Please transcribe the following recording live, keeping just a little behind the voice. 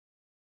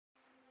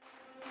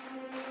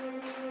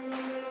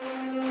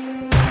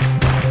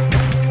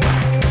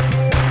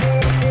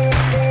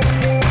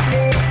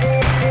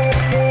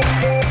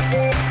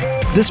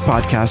This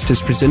podcast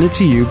is presented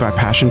to you by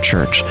Passion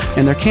Church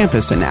and their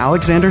campus in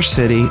Alexander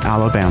City,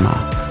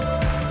 Alabama.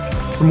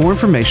 For more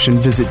information,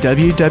 visit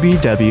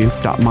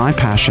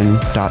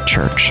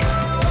www.mypassion.church.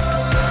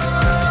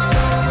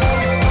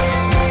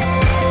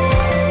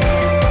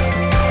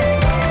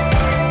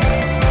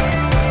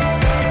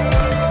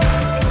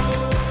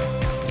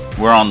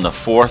 We're on the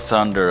fourth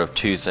Thunder of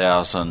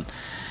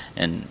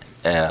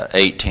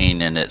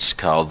 2018, and it's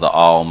called the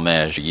All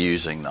Measure,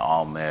 using the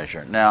All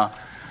Measure. Now,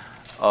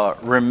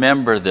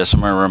 remember this, I'm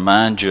going to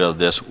remind you of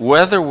this.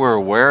 Whether we're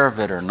aware of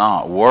it or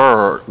not,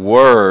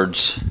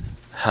 words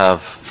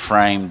have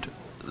framed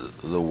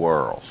the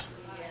world.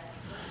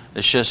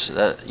 It's just,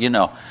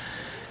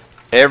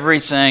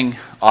 everything,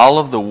 all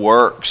of the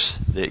works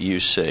that you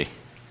see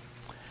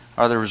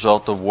are the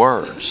result of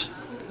words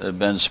that have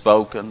been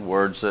spoken,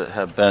 words that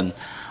have been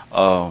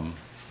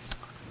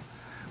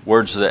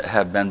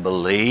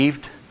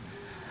believed,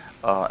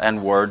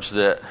 and words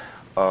that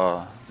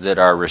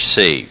are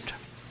received.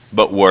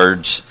 But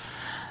words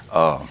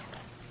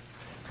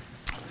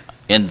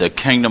in the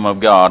kingdom of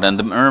God, and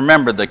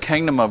remember, the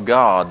kingdom of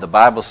God, the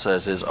Bible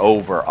says, is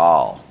over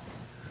all.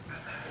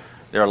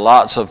 There are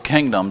lots of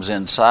kingdoms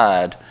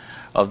inside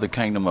of the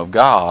kingdom of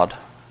God,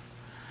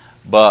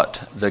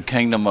 but the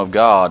kingdom of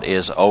God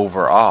is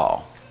over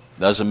all.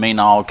 Doesn't mean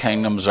all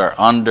kingdoms are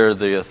under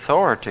the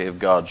authority of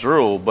God's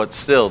rule, but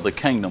still the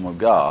kingdom of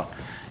God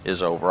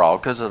is over all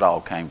because it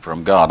all came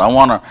from God. I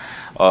want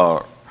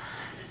to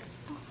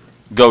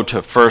go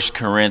to 1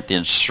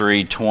 Corinthians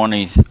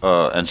 3:20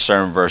 and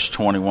start in verse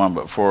 21.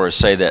 But before I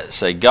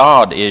say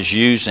God is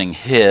using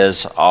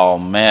His all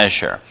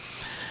measure.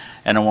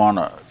 And I want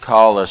to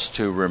call us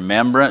to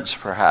remembrance.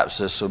 Perhaps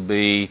this will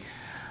be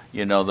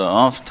the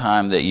umpth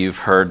time that you've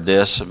heard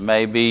this.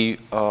 Maybe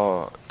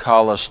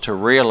call us to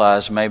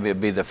realize, maybe it'll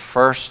be the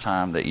first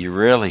time that you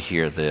really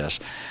hear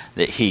this,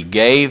 that He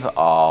gave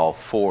all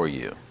for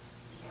you.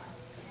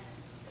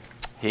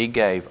 He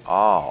gave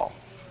all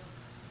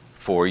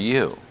for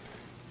you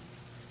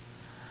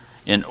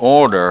in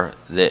order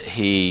that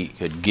He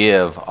could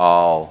give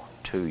all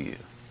to you.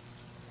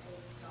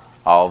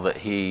 All that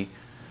He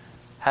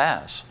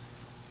has.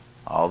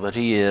 All that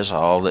He is,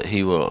 all that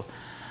He will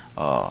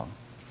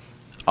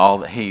all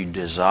that He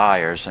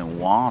desires and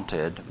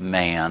wanted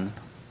man,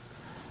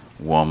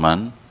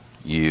 woman,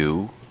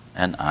 you,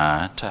 and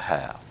I to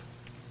have.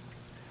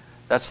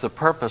 That's the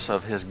purpose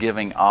of His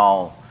giving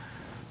all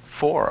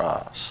for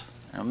us.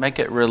 Make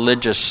it a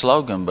religious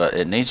slogan, but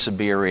it needs to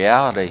be a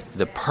reality.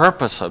 The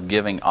purpose of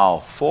giving all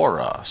for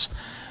us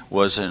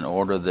was in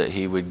order that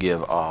He would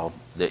give all,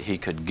 that He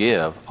could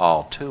give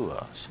all to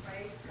us.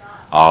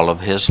 All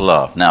of His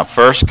love. Now,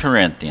 1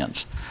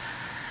 Corinthians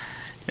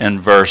in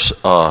verse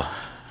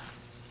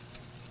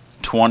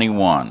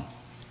 21.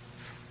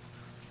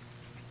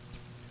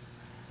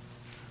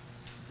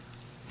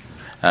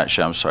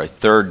 Actually, I'm sorry,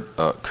 3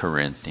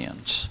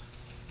 Corinthians.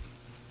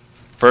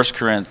 1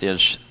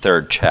 Corinthians,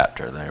 3rd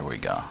chapter. There we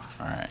go. All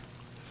right.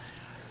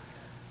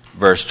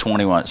 Verse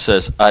 21, it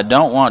says, I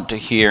don't want to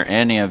hear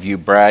any of you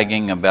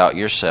bragging about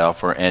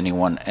yourself or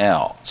anyone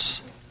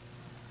else.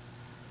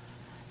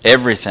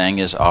 Everything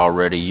is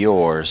already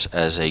yours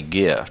as a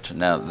gift.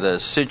 Now, the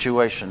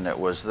situation that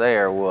was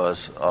there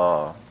was,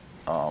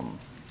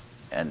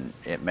 and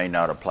it may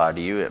not apply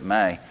to you, it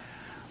may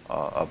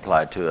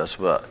apply to us,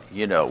 but,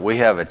 we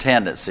have a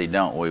tendency,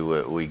 don't we,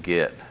 we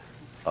get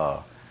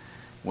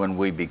when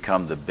we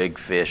become the big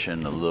fish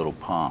in the little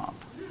pond.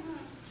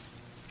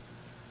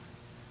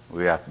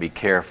 We have to be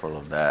careful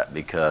of that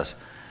because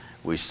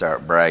we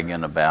start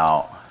bragging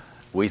about,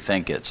 we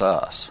think it's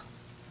us.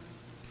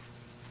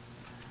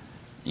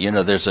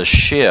 There's a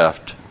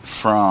shift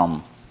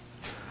from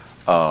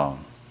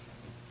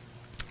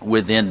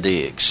within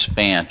the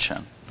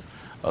expansion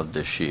of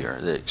this year.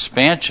 The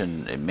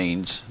expansion, it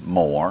means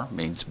more,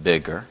 means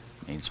bigger,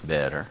 means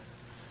better.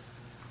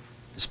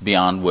 It's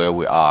beyond where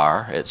we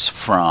are. It's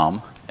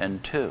from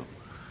and to.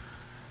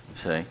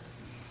 See?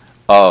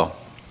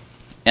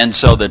 And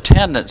so the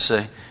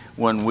tendency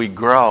when we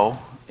grow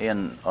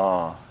in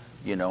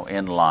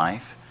in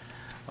life,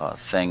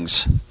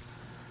 things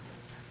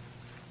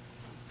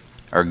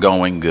are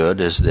going good,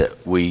 is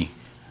that we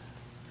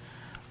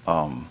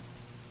tend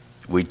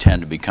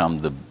to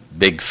become the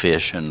big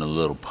fish in the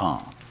little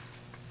pond.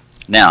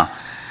 Now,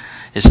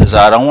 it says,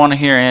 I don't want to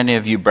hear any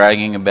of you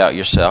bragging about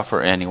yourself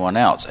or anyone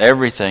else.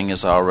 Everything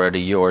is already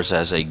yours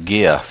as a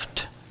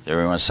gift.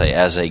 Everyone say,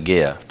 as a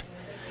gift.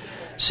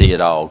 See,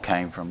 it all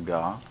came from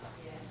God.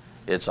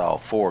 It's all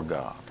for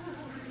God.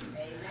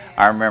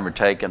 I remember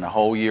taking a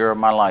whole year of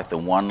my life, the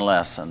one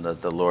lesson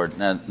that the Lord,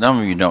 now none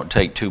of you don't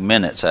take 2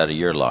 minutes out of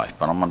your life,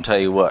 but I'm going to tell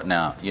you what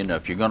now,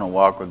 if you're going to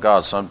walk with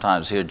God,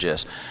 sometimes He'll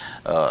just,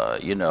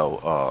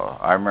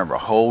 I remember a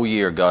whole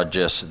year God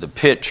just, the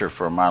picture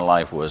for my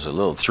life was a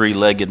little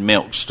 3-legged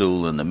milk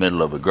stool in the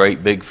middle of a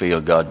great big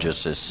field. God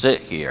just says,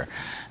 sit here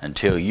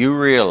until you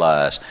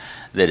realize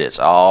that it's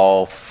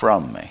all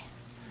from me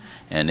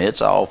and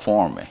it's all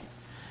for me.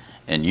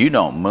 And you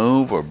don't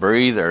move or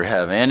breathe or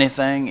have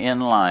anything in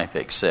life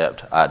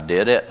except I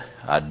did it,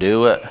 I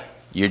do it,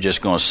 You're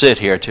just going to sit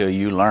here till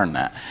you learn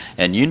that.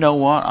 And you know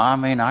what? I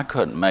mean, I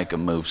couldn't make a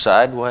move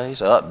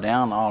sideways, up,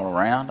 down, all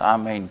around. I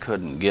mean,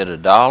 couldn't get a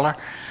dollar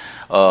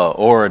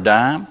or a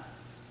dime.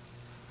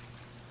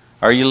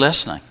 Are you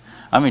listening?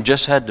 I mean,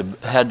 just had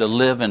to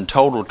live in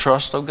total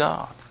trust of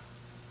God.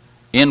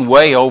 In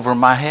way over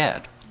my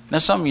head. Now,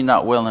 some of you are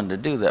not willing to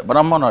do that, but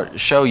I'm going to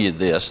show you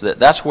this,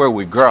 that's where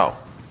we grow.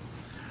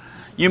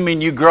 You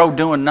mean you grow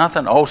doing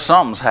nothing? Oh,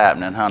 something's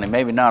happening, honey.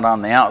 Maybe not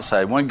on the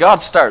outside. When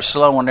God starts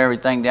slowing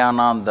everything down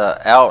on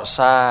the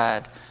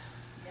outside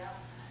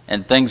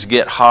and things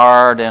get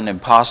hard and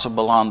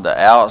impossible on the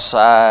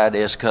outside,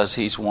 it's because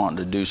He's wanting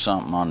to do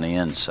something on the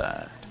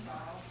inside.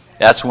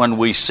 That's when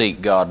we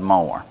seek God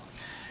more.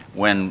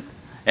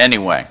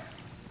 Anyway,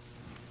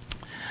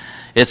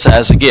 it's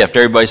as a gift.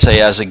 Everybody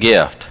say as a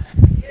gift.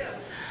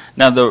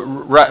 Now,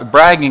 the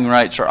bragging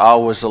rights are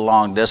always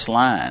along this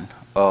line.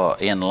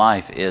 In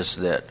life is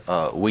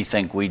that we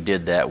think we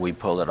did that, we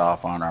pull it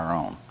off on our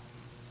own.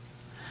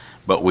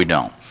 But we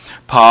don't.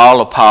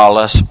 Paul,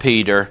 Apollos,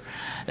 Peter,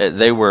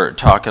 they were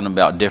talking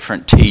about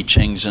different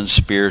teachings and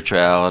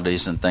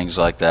spiritualities and things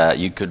like that.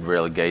 You could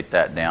relegate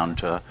that down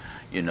to,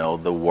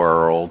 the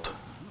world,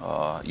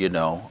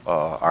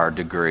 our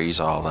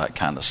degrees, all that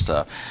kind of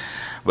stuff.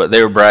 But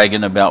they were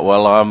bragging about,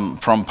 well, I'm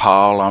from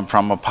Paul, I'm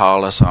from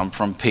Apollos, I'm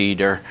from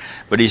Peter.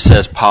 But he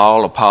says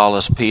Paul,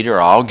 Apollos, Peter,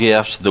 all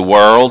gifts. The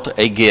world,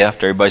 a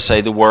gift. Everybody say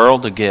the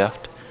world, a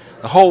gift.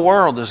 The whole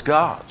world is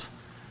God's.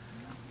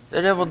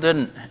 The devil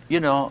didn't,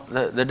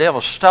 the devil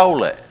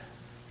stole it.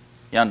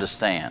 You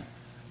understand?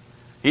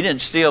 He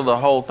didn't steal the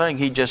whole thing.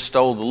 He just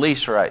stole the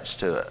lease rights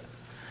to it.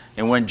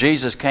 And when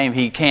Jesus came,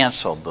 He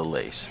canceled the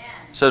lease.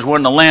 It says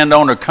when the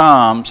landowner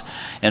comes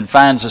and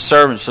finds the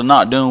servants are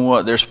not doing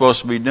what they're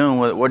supposed to be doing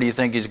with it, what do you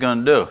think he's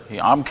going to do?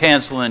 I'm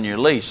canceling your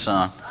lease,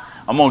 son.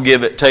 I'm going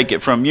to take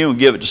it from you and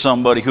give it to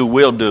somebody who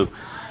will do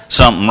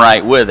something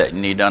right with it. You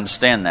need to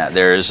understand that.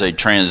 There is a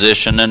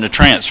transition and a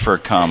transfer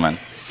coming.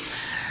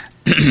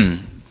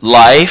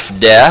 Life,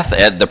 death,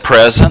 at the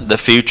present, the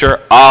future,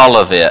 all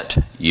of it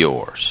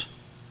yours.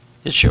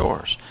 It's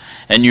yours.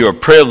 And you are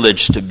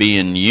privileged to be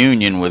in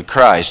union with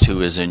Christ,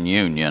 who is in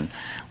union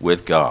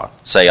with God.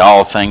 Say,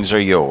 all things are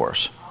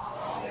yours.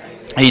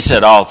 He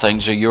said, all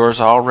things are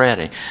yours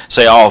already.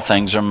 Say, all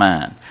things are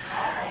mine.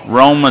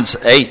 Romans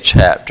 8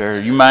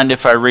 chapter. You mind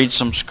if I read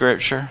some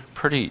scripture?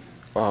 I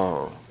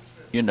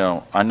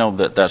know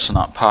that that's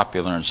not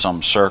popular in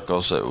some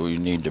circles, that we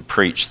need to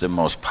preach the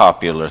most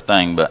popular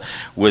thing, but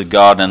with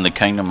God in the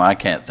kingdom, I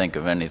can't think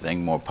of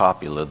anything more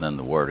popular than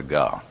the Word of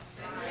God.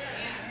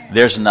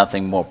 There's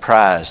nothing more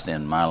prized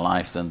in my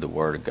life than the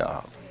Word of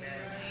God.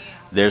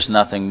 There's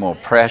nothing more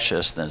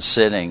precious than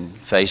sitting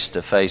face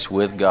to face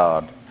with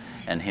God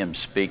and Him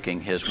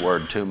speaking His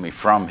Word to me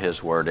from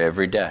His Word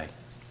every day.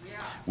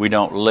 We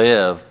don't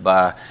live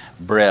by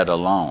bread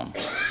alone,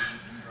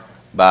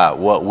 by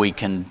what we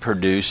can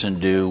produce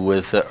and do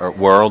with the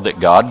world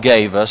that God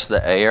gave us,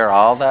 the air,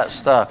 all that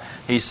stuff.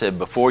 He said,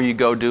 before you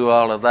go do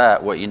all of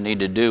that, what you need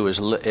to do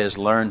is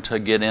learn to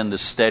get in the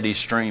steady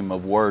stream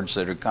of words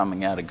that are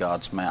coming out of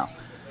God's mouth.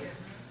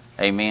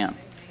 Amen.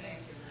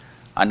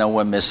 I know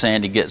when Miss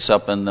Sandy gets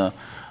up in the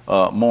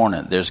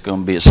morning, there's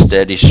going to be a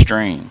steady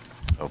stream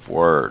of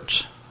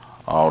words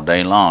all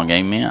day long.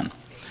 Amen.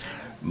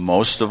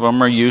 Most of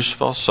them are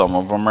useful. Some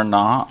of them are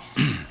not.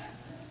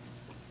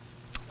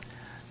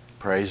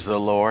 Praise the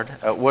Lord.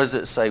 What does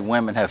it say?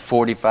 Women have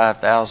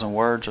 45,000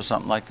 words or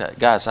something like that.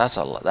 Guys, that's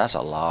a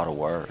lot of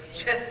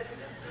words.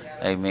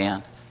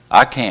 Amen.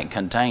 I can't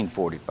contain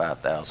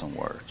 45,000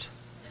 words.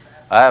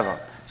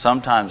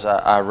 Sometimes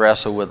I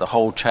wrestle with the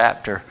whole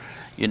chapter.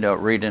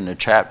 Reading a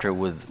chapter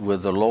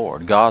with the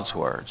Lord, God's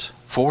words.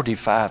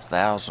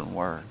 45,000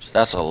 words.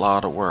 That's a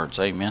lot of words.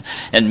 Amen.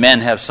 And men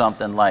have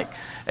something like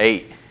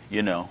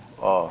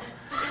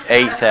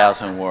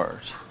 8,000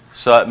 words.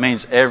 So it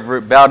means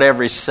about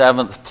every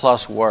seventh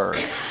plus word,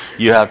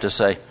 you have to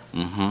say,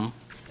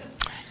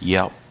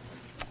 yep,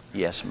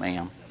 yes,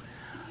 ma'am,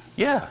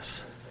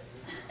 yes,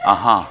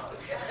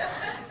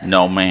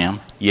 no, ma'am,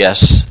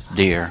 yes,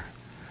 dear,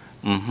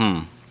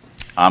 I'm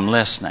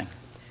listening,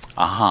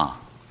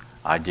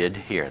 I did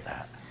hear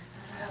that.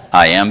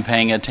 I am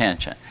paying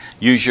attention.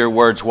 Use your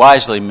words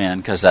wisely, men,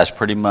 because that's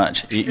pretty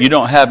much. You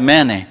don't have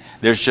many.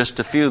 There's just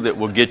a few that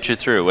will get you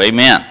through.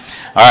 Amen.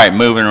 All right,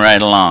 moving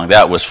right along.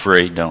 That was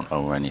free. Don't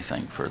owe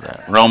anything for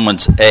that.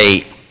 Romans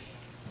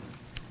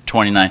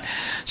 8:29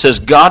 says,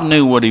 God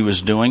knew what He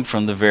was doing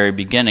from the very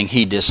beginning.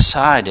 He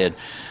decided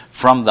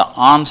from the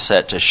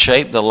onset to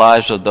shape the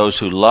lives of those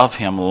who love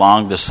Him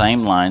along the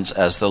same lines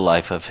as the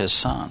life of His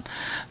Son.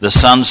 The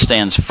Son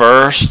stands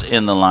first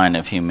in the line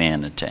of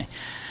humanity.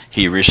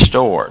 He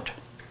restored.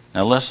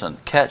 Now listen,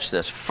 catch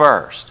this,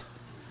 first.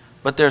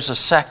 But there's a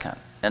second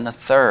and a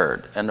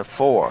third and a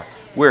fourth.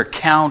 We're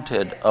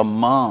counted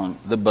among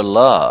the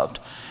beloved.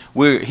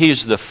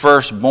 He's the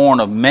firstborn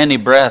of many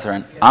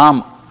brethren.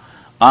 I'm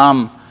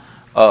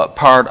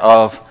part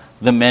of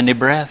the many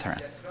brethren.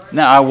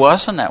 Now, I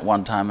wasn't at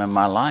one time in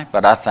my life,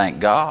 but I thank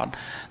God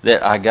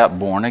that I got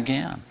born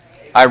again.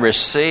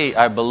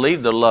 I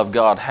believed the love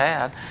God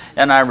had,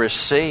 and I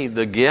received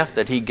the gift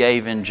that He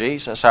gave in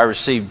Jesus. I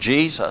received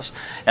Jesus,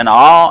 and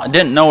I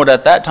didn't know it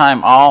at that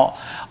time,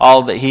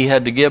 all that He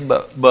had to give,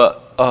 but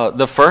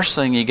the first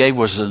thing He gave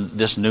was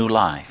this new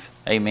life.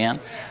 Amen?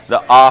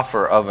 The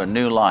offer of a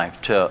new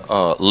life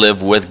to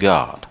live with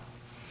God.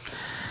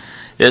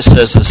 It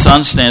says the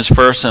Son stands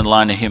first in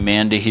line of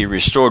humanity He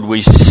restored.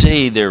 We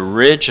see the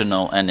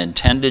original and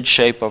intended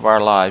shape of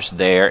our lives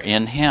there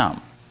in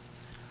Him.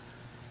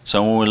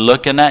 So when we're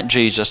looking at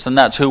Jesus, then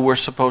that's who we're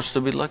supposed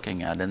to be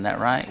looking at. Isn't that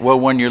right? Well,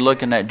 when you're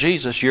looking at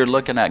Jesus, you're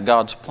looking at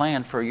God's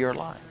plan for your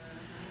life.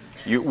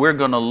 We're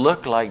going to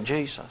look like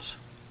Jesus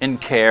in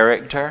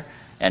character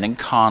and in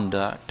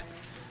conduct.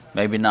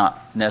 Maybe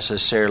not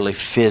necessarily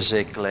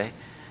physically,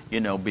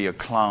 be a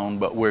clone,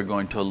 but we're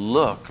going to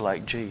look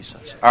like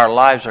Jesus. Our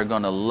lives are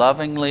going to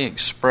lovingly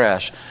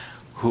express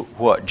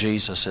what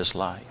Jesus is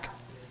like,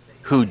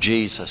 who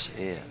Jesus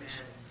is.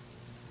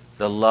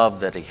 The love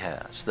that He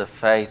has, the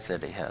faith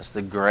that He has,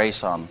 the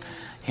grace on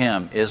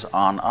Him is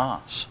on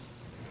us.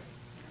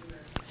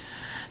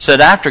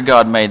 Said after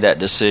God made that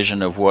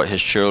decision of what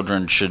His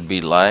children should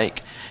be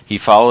like, He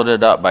followed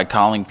it up by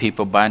calling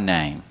people by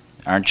name.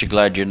 Aren't you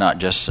glad you're not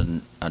just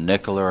a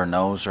nickel or a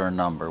nose or a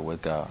number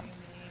with God?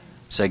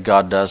 Say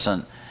God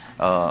doesn't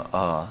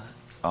count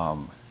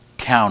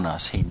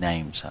us, He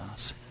names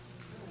us.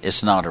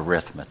 It's not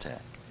arithmetic.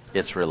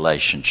 It's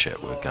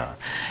relationship with God.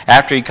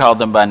 After He called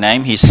them by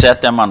name, He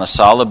set them on a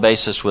solid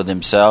basis with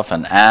Himself,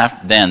 and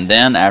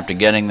then after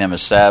getting them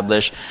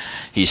established,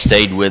 He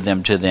stayed with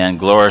them to the end,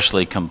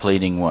 gloriously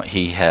completing what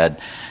He had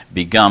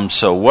begun.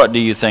 So what do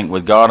you think?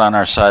 With God on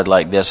our side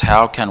like this,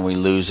 how can we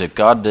lose? If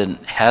God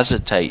didn't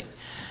hesitate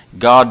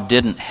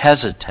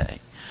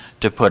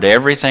to put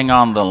everything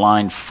on the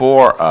line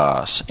for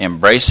us,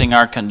 embracing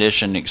our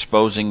condition,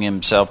 exposing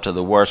Himself to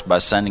the worst by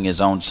sending His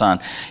own Son.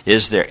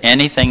 Is there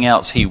anything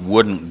else He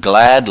wouldn't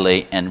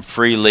gladly and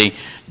freely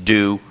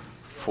do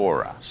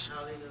for us?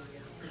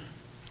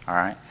 All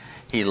right?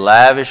 He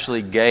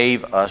lavishly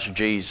gave us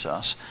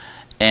Jesus,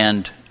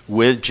 and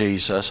with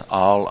Jesus,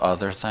 all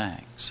other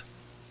things.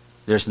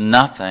 There's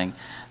nothing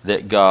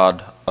that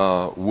God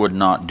would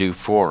not do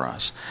for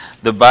us.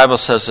 The Bible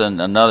says in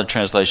another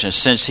translation,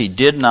 since He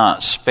did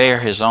not spare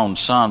His own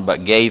Son,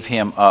 but gave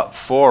Him up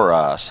for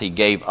us, He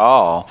gave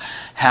all,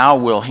 how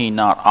will He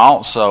not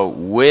also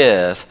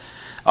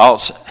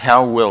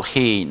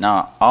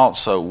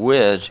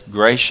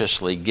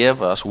graciously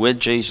give us, with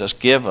Jesus,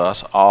 give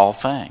us all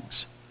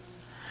things?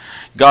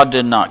 God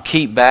did not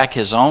keep back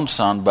His own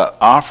Son, but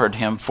offered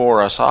Him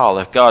for us all.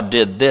 If God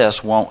did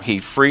this, won't He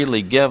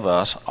freely give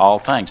us all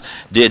things?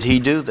 Did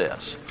He do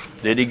this?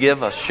 Did He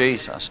give us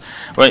Jesus?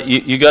 Well,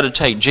 you got to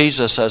take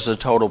Jesus as a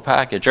total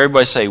package.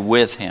 Everybody say,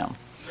 with Him.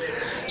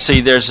 See,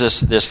 there's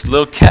this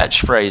little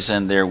catchphrase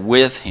in there,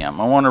 with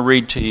Him. I want to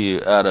read to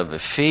you out of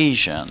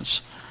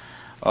Ephesians,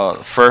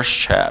 first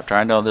chapter.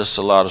 I know this is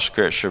a lot of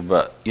scripture,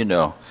 but,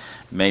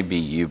 maybe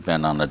you've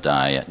been on a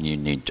diet and you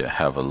need to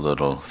have a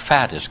little.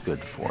 Fat is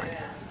good for you.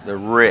 The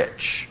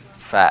rich,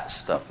 fat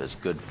stuff is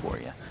good for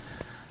you.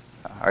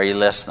 Are you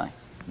listening?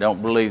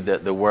 Don't believe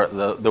that the world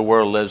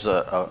lives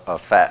a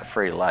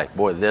fat-free life.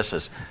 Boy, this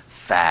is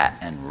fat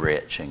and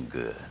rich and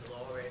good.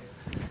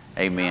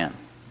 Amen.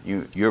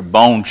 Your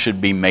bones should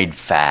be made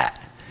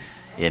fat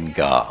in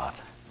God.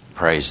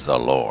 Praise the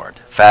Lord.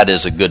 Fat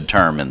is a good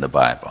term in the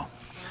Bible.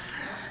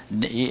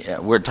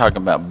 We're talking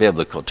about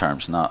biblical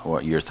terms, not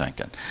what you're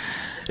thinking.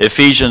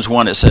 Ephesians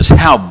 1, it says,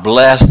 how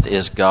blessed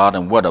is God,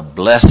 and what a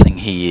blessing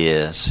He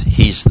is.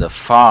 He's the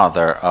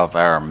Father of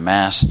our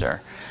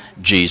Master,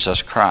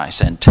 Jesus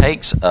Christ, and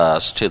takes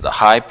us to the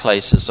high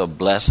places of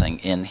blessing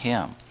in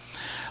Him.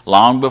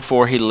 Long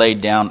before He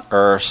laid down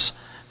earth's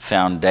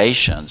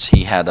foundations,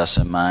 He had us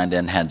in mind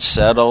and had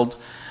settled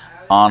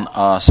on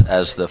us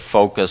as the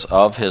focus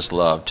of His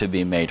love, to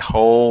be made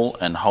whole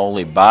and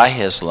holy by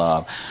His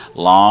love.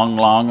 Long,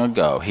 long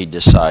ago, He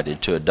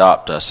decided to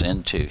adopt us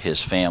into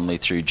His family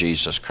through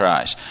Jesus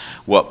Christ.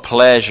 What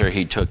pleasure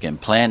He took in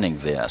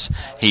planning this.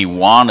 He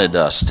wanted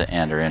us to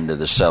enter into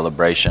the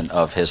celebration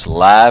of His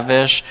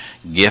lavish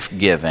gift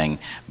giving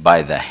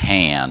by the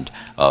hand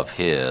of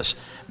His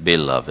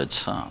beloved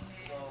Son.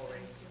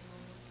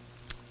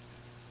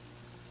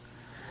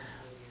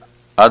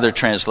 Other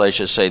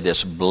translations say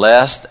this,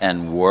 blessed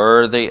and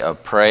worthy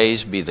of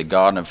praise be the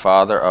God and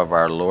Father of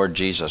our Lord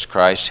Jesus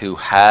Christ, who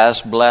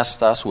has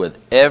blessed us with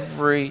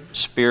every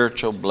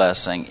spiritual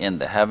blessing in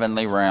the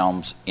heavenly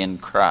realms in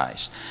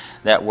Christ.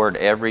 That word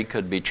every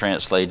could be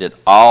translated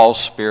all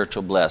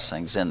spiritual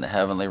blessings in the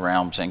heavenly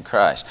realms in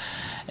Christ.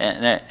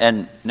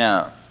 And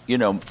now,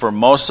 for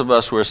most of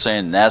us, we're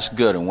saying that's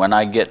good, and when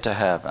I get to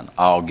heaven,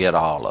 I'll get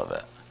all of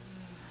it.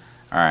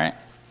 All right.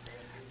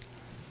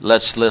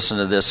 Let's listen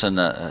to this in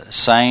the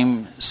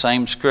same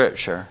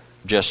scripture,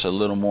 just a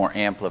little more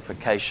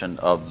amplification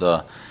of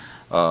the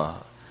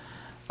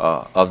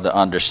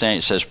understanding.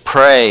 It says,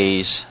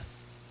 praise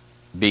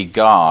be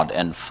God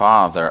and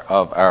Father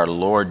of our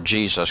Lord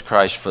Jesus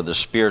Christ for the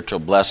spiritual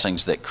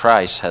blessings that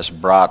Christ has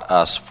brought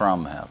us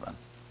from heaven.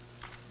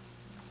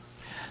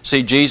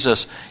 See,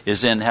 Jesus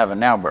is in heaven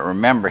now, but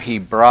remember, he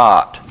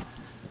brought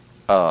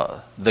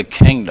the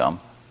kingdom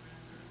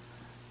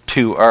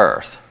to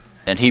earth.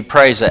 And he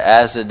prays that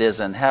as it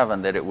is in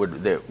heaven,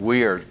 that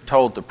we are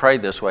told to pray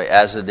this way,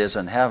 as it is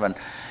in heaven,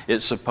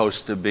 it's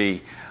supposed to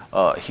be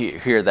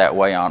here that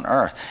way on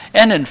earth.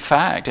 And in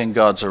fact, in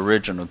God's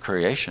original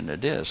creation,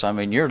 it is. I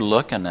mean, you're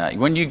looking at,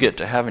 when you get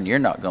to heaven, you're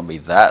not going to be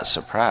that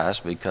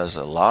surprised because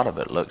a lot of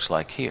it looks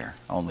like here,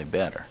 only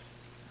better.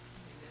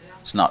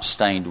 It's not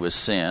stained with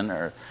sin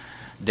or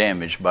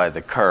damaged by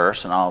the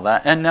curse and all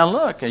that. And now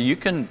look, you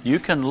can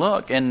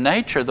look in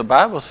nature. The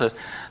Bible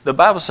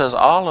says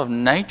all of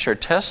nature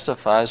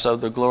testifies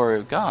of the glory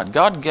of God.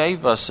 God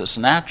gave us this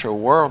natural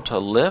world to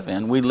live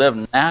in. We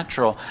live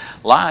natural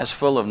lives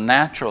full of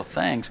natural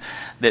things.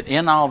 That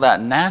in all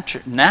that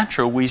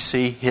natural we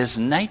see His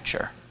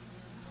nature.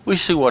 We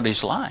see what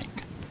He's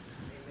like.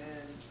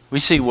 We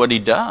see what He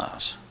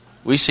does.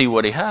 We see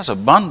what He has: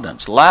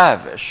 abundance,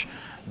 lavish,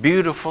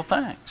 beautiful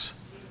things.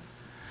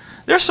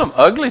 There's some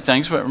ugly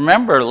things, but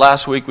remember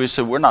last week we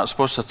said we're not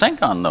supposed to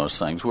think on those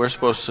things. We're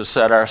supposed to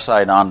set our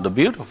sight on the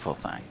beautiful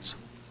things,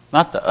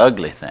 not the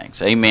ugly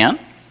things. Amen?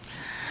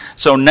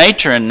 So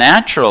nature and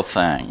natural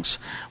things,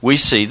 we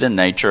see the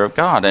nature of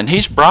God. And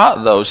He's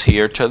brought those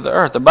here to the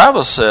earth. The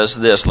Bible says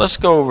this. Let's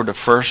go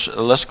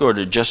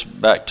to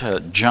just back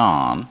to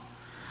John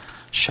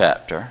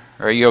chapter.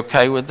 Are you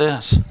okay with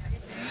this?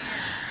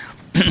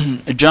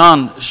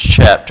 John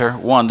chapter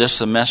 1, this is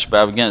the Message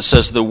Bible again. It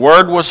says, the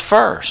Word was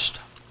first.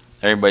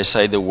 Everybody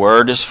say, the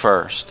Word is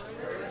first.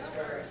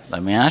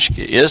 Let me ask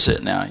you, is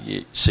it now?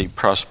 You see,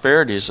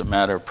 prosperity is a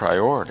matter of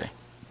priority.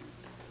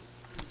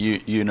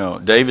 You know,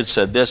 David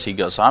said this. He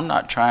goes, I'm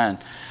not trying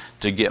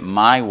to get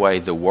my way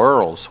the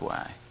world's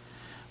way,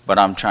 but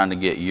I'm trying to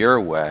get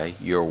your way,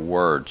 your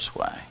Word's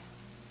way.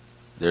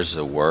 There's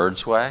the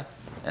Word's way,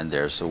 and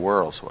there's the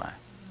world's way.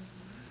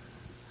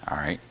 All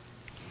right?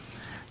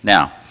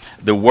 Now,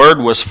 the Word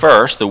was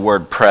first, the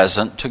Word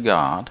present to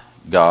God.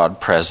 God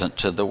present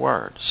to the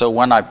Word. So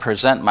when I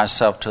present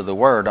myself to the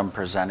Word, I'm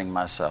presenting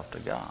myself to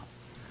God.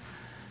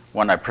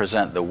 When I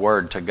present the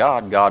Word to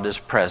God, God is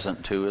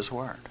present to His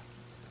Word.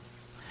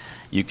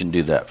 You can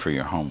do that for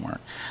your homework.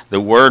 The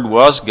Word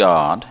was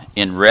God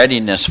in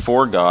readiness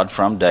for God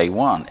from day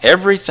one.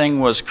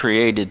 Everything was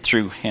created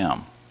through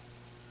Him.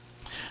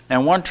 Now,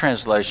 in one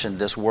translation,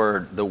 this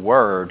word, the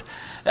Word,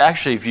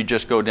 actually, if you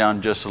just go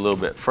down just a little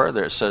bit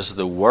further, it says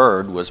the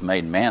Word was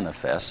made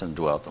manifest and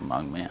dwelt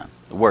among men.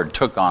 The Word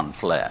took on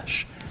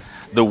flesh.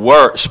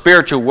 The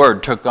spiritual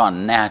Word took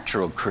on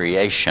natural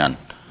creation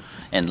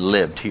and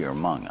lived here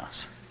among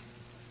us.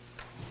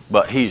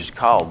 But He's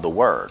called the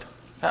Word.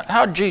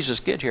 How did Jesus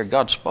get here?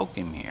 God spoke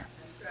Him here.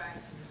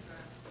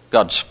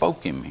 God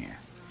spoke Him here.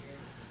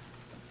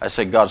 I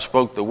said God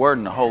spoke the Word,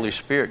 and the Holy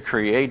Spirit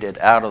created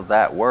out of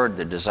that Word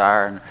the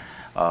desire and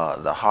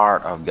the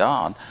heart of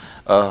God.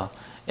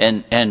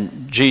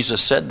 And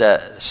Jesus said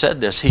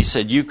this. He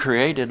said, you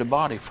created a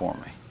body for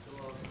me.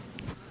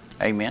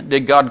 Amen.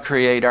 Did God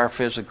create our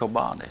physical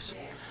bodies?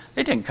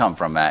 They didn't come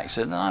from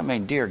accident. I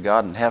mean, dear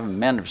God in heaven,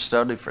 men have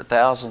studied for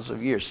thousands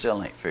of years,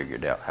 still ain't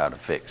figured out how to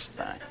fix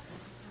the thing.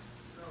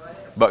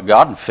 But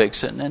God can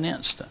fix it in an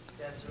instant.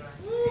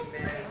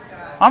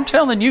 I'm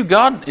telling you,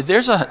 God,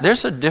 there's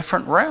a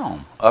different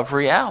realm of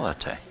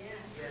reality.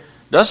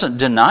 Doesn't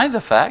deny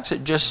the facts.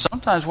 It just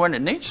sometimes when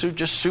it needs to,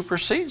 just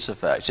supersedes the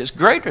facts. It's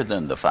greater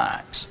than the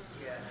facts.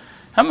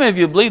 How many of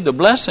you believe the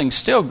blessing's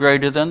still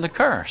greater than the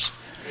curse?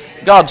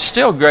 God's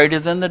still greater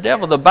than the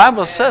devil. The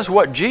Bible says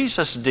what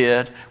Jesus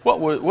did,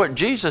 what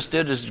Jesus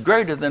did is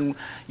greater than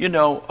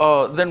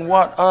than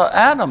what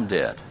Adam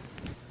did.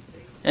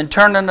 In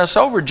turning us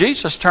over,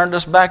 Jesus turned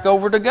us back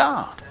over to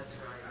God.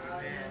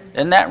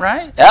 Isn't that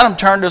right? Adam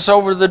turned us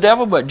over to the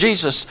devil, but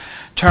Jesus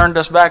turned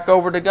us back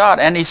over to God.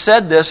 And He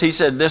said this,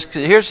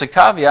 here's the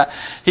caveat.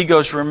 He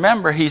goes,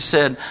 remember, He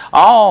said,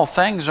 all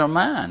things are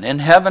mine, in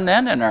heaven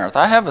and in earth.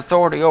 I have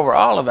authority over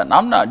all of it. And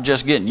I'm not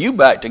just getting you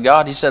back to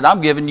God. He said,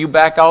 I'm giving you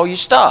back all your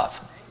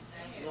stuff.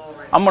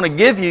 I'm going to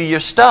give you your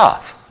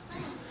stuff.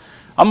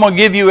 I'm going to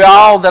give you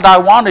all that I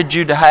wanted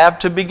you to have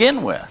to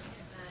begin with.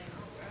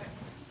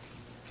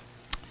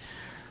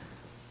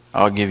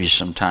 I'll give you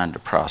some time to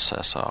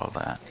process all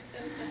that.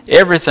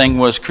 Everything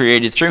was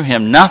created through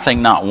Him.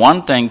 Nothing, not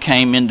one thing,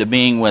 came into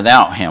being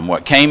without Him.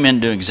 What came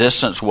into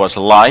existence was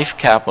life,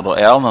 capital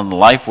L, and the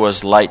life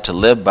was light to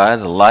live by.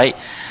 The life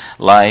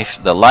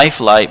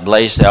light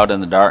blazed out in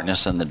the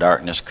darkness, and the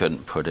darkness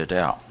couldn't put it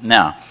out.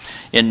 Now,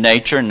 in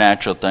nature,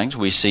 natural things,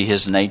 we see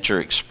His nature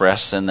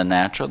expressed in the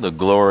natural, the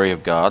glory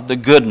of God, the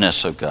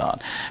goodness of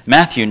God.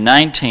 Matthew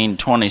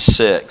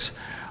 19:26.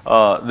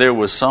 There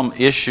was some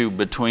issue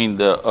between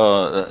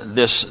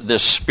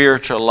this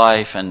spiritual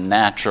life and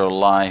natural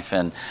life,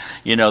 and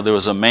there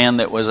was a man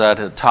that was at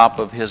the top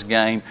of his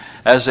game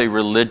as a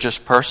religious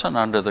person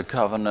under the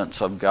covenants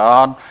of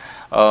God.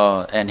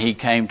 and he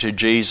came to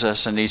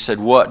Jesus and he said,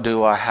 what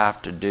do I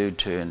have to do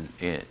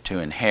to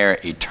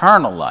inherit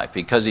eternal life?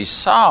 Because he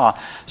saw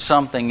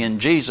something in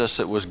Jesus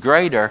that was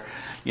greater,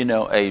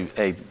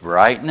 a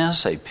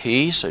brightness, a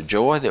peace, a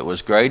joy that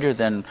was greater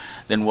than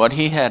what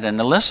he had. And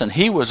listen,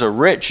 he was a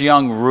rich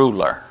young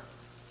ruler.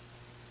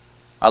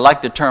 I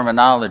like the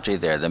terminology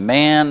there. The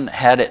man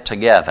had it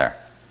together.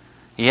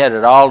 He had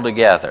it all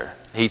together.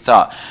 He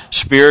thought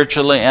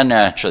spiritually and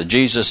naturally.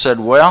 Jesus said,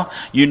 well,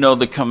 you know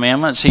the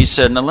commandments. He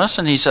said, now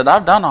listen, he said,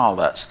 I've done all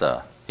that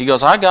stuff. He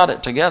goes, I got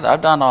it together.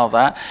 I've done all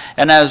that.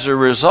 And as a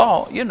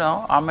result,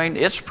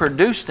 it's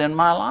produced in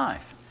my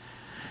life.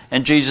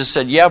 And Jesus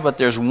said, yeah, but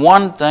there's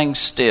one thing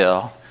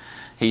still,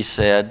 he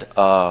said,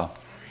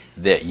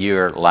 that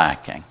you're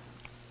lacking.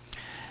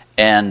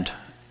 And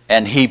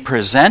he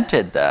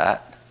presented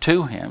that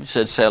to him. He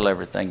said, sell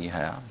everything you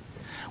have.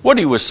 What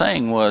he was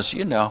saying was,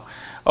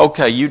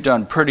 okay, you've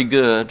done pretty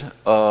good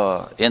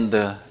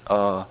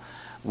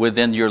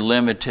within your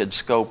limited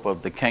scope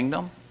of the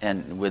kingdom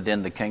and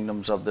within the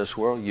kingdoms of this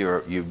world.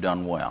 You've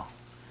done well,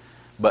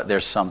 but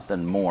there's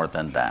something more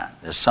than that.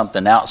 There's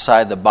something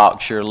outside the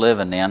box you're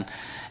living in,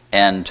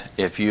 and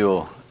if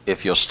you'll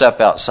step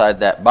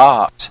outside that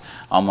box,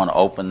 I'm going to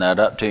open that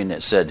up to you. And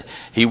it said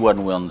he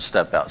wasn't willing to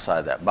step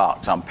outside that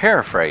box. I'm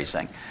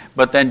paraphrasing,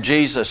 but then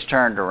Jesus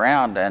turned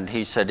around and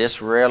he said,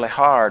 it's really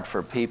hard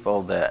for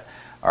people that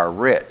are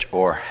rich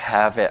or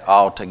have it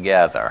all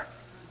together,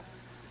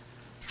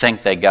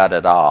 think they got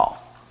it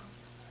all,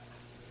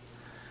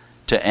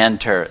 to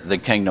enter the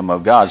kingdom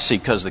of God. See,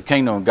 because the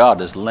kingdom of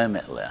God is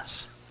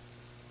limitless.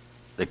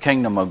 The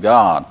kingdom of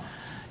God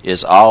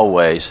is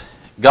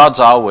God's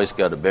always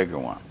got a bigger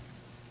one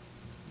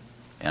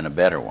and a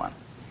better one.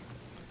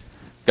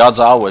 God's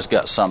always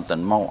got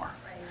something more.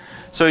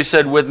 So he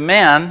said, with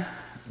men,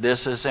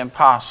 this is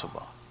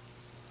impossible.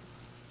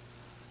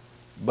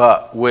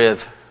 But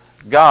with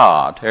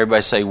God,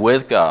 everybody say,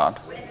 with God,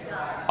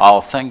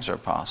 all things are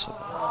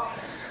possible.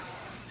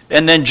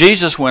 And then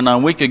Jesus went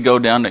on. We could go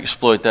down and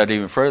exploit that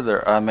even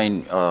further. I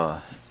mean,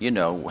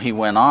 he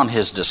went on.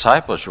 His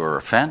disciples were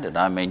offended.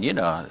 I mean,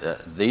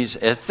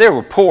 if they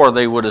were poor,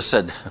 they would have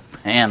said,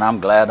 man, I'm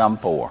glad I'm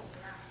poor.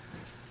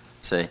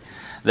 See,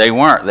 they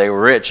weren't. They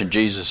were rich, and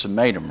Jesus had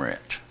made them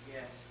rich.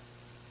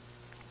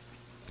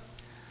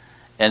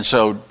 And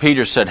so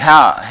Peter said,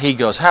 how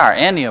are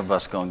any of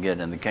us going to get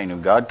in the kingdom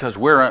of God? Because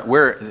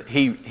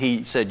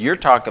he said, you're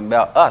talking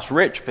about us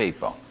rich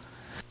people.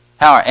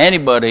 How are any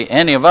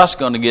of us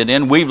going to get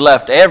in? We've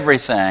left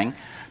everything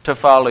to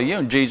follow you.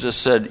 And Jesus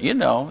said,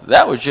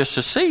 that was just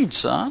a seed,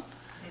 son.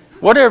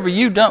 Whatever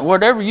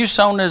you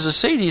sown as a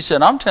seed, he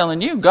said, I'm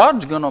telling you,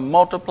 God's going to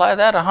multiply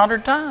that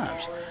 100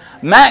 times.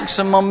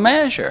 Maximum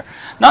measure.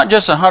 Not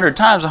just 100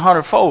 times,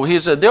 100-fold. He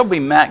said there'll be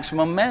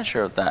maximum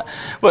measure of that.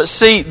 But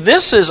see,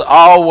 this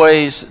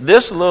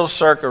little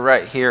circle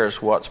right here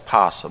is what's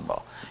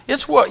possible.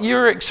 It's what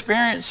you're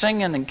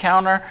experiencing and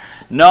encounter,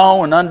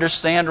 know, and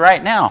understand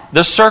right now.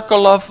 The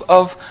circle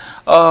of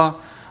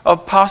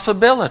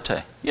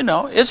possibility.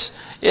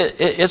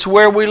 It's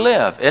where we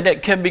live. And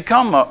it can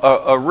become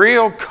a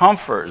real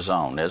comfort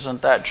zone.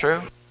 Isn't that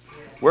true?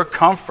 We're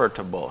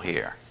comfortable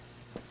here.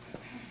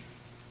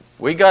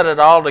 We got it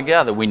all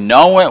together. We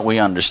know it. We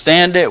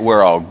understand it.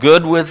 We're all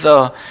good with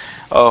that.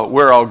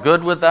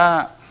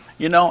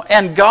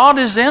 And God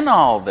is in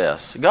all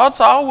this. God's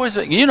always,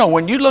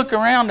 when you look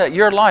around at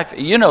your life,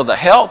 the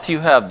health you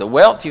have, the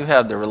wealth you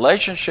have, the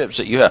relationships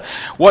that you have,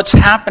 what's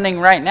happening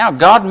right now,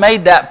 God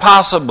made that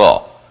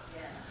possible.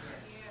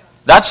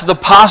 That's the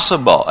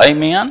possible.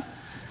 Amen?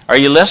 Are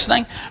you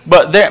listening?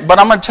 But I'm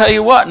going to tell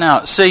you what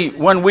now. See,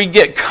 when we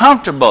get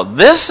comfortable,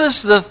 this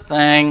is the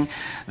thing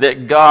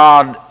that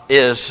God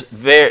is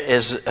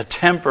a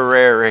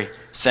temporary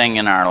thing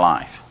in our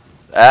life.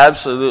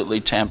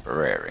 Absolutely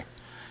temporary.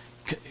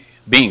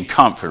 Being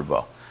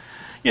comfortable.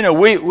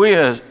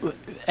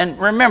 And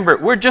remember,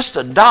 we're just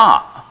a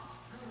dot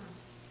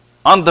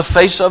on the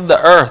face of the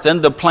earth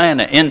and the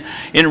planet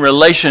in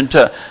relation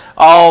to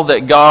all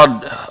that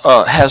God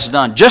has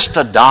done. Just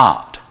a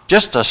dot.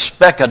 Just a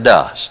speck of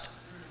dust.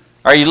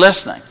 Are you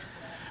listening?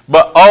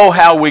 But oh,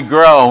 how we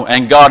grow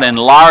and God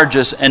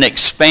enlarges and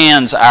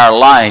expands our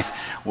life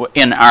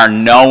in our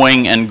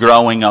knowing and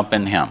growing up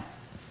in Him.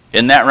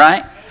 Isn't that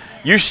right?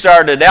 You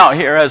started out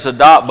here as a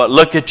dot, but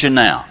look at you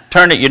now.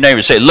 Turn at your neighbor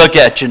and say, look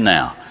at you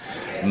now.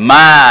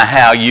 My,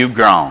 how you've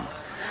grown.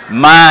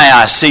 My,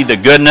 I see the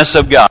goodness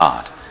of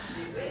God.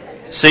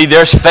 See,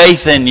 there's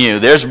faith in you.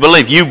 There's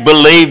belief. You've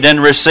believed and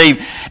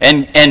received,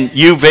 and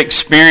you've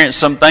experienced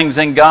some things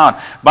in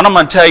God. But I'm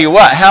going to tell you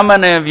what, how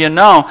many of you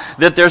know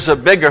that there's a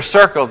bigger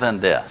circle than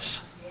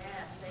this?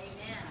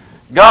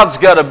 God's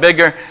got a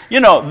bigger,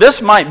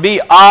 this might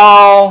be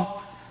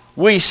all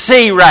we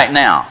see right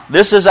now.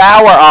 This is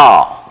our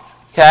all.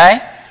 Okay?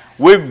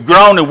 We've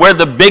grown and we're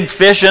the big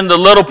fish in the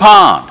little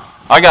pond.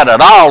 I got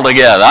it all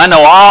together. I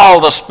know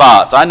all the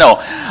spots. I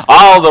know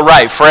all the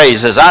right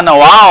phrases. I know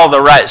all the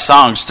right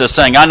songs to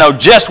sing. I know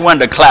just when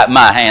to clap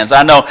my hands.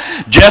 I know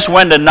just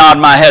when to nod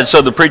my head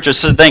so the preacher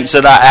thinks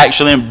that I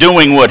actually am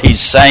doing what he's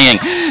saying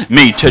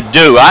me to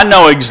do. I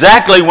know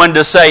exactly when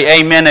to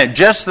say amen at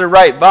just the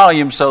right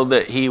volume so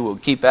that he will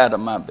keep out of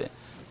my bed.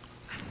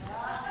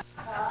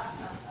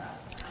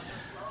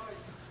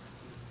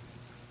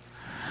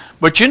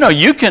 But you know,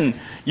 you can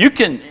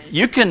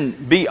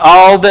be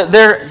all that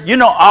there. You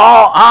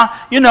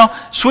know,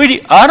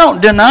 sweetie, I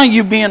don't deny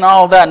you being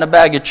all that in a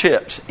bag of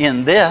chips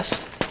in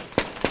this.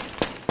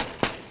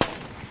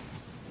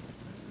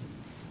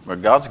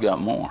 But God's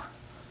got more.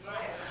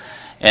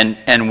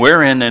 And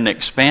we're in an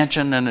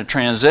expansion and a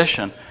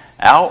transition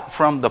out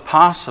from the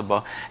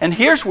possible. And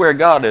here's where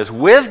God is.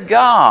 With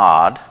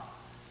God,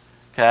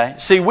 okay,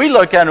 see, we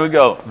look at it and we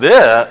go,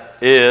 that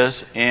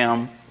is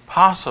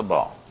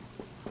impossible.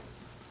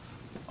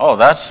 Oh,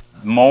 that's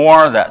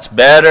more, that's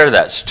better,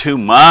 that's too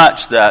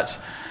much, that's,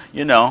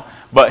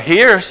 But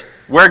here's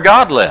where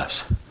God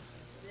lives.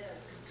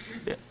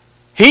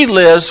 He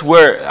lives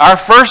where our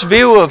first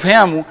view of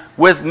Him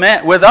with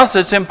us,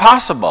 it's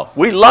impossible.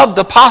 We love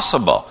the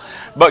possible.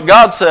 But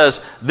God says,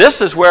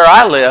 this is where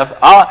I live.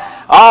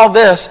 All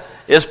this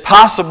is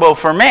possible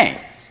for me.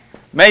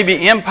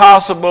 Maybe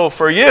impossible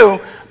for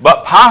you,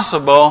 but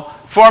possible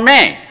for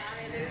me.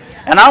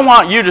 And I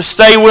want you to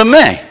stay with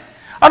me.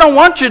 I don't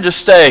want you to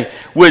stay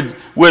with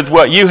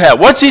what you have.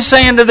 What's he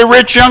saying to the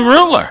rich young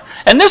ruler?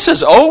 And this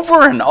is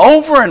over and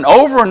over and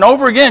over and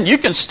over again. You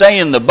can stay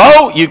in the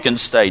boat. You can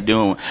stay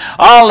doing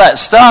all that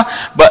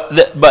stuff.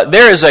 But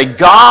there is a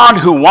God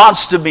who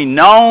wants to be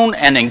known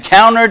and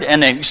encountered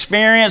and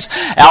experienced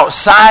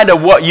outside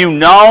of what you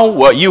know,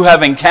 what you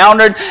have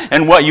encountered,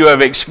 and what you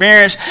have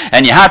experienced.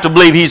 And you have to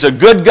believe He's a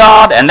good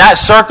God. And that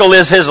circle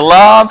is His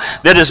love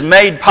that has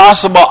made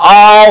possible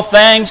all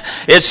things.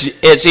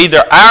 It's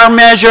either our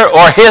measure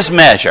or His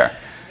measure.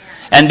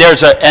 And there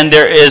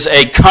is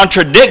a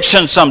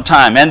contradiction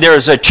sometime, and there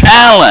is a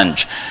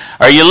challenge.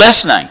 Are you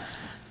listening?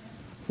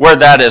 Where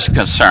that is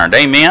concerned.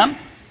 Amen?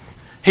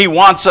 He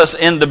wants us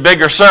in the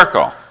bigger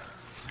circle.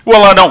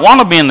 Well, I don't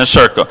want to be in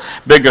the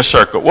bigger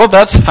circle. Well,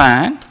 that's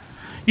fine.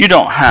 You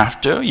don't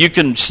have to. You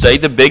can stay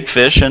the big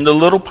fish in the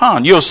little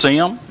pond. You'll see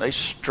them. They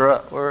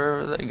strut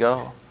wherever they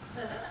go.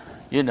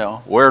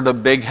 Wear the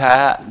big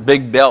hat,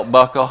 big belt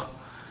buckle.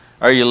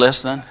 Are you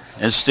listening?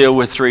 And still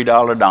with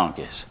 $3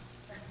 donkeys.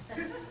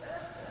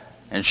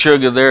 And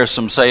sugar, there are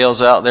some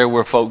sales out there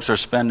where folks are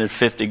spending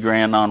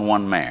 $50,000 on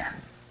one mare.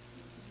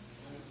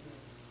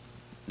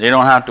 They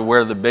don't have to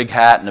wear the big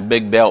hat and the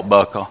big belt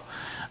buckle.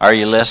 Are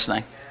you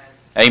listening?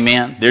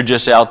 Amen? They're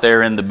just out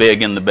there in the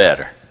big and the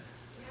better.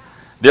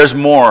 There's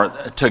more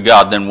to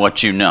God than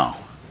what you know.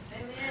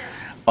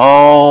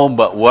 Oh,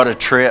 but what a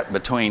trip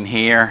between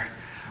here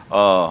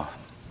and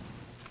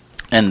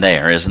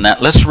there, isn't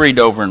that? Let's read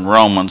over in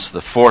Romans,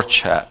 the 4th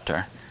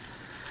chapter.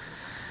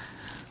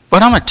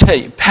 But I'm going to tell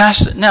you,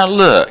 Pastor, now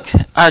look,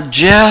 I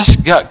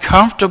just got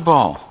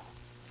comfortable.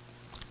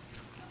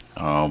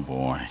 Oh,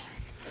 boy.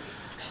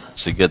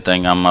 It's a good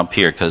thing I'm up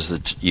here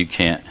because you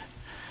can't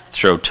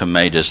throw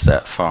tomatoes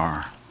that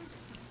far.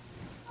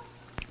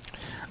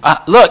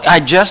 Look, I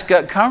just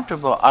got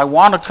comfortable. I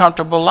want a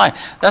comfortable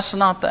life. That's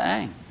not the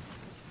aim.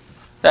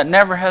 That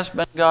never has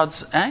been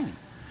God's aim,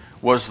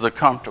 was the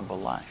comfortable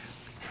life.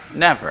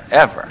 Never,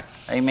 ever.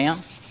 Amen?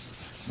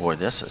 Boy,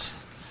 this is...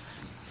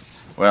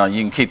 Well,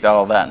 you can keep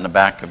all that in the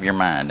back of your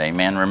mind.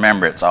 Amen.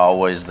 Remember, it's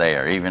always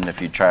there, even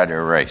if you try to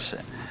erase it.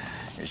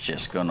 It's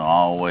just going to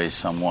always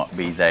somewhat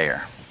be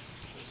there.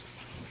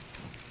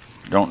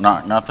 Don't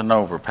knock nothing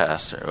over,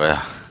 Pastor.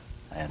 Well,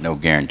 I have no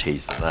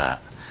guarantees of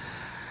that.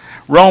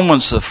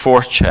 Romans, the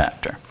 4th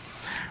chapter.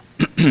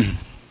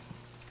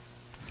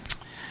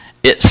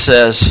 It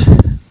says,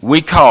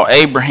 we call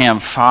Abraham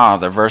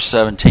father, verse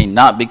 17,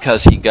 not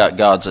because he got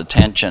God's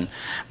attention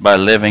by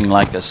living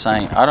like a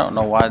saint. I don't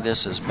know why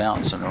this is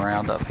bouncing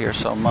around up here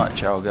so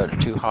much. Y'all got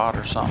it too hot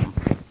or something?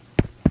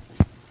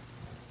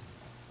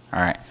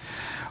 All right.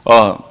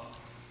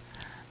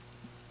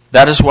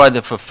 That is why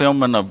the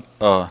fulfillment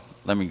of...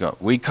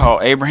 We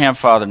call Abraham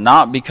father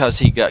not because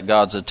he got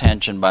God's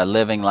attention by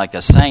living like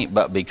a saint,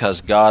 but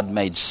because God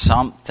made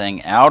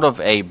something out of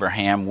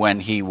Abraham when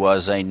he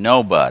was a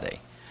nobody.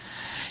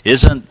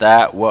 Isn't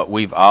that what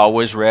we've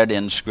always read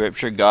in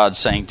Scripture? God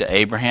saying to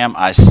Abraham,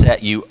 I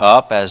set you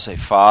up as a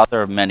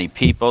father of many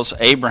peoples.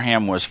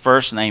 Abraham was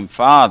first named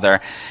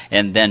father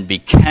and then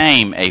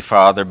became a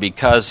father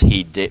because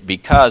he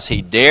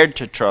dared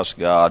to trust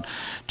God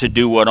to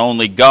do what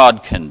only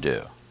God can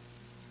do.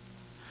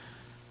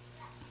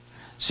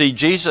 See,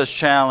 Jesus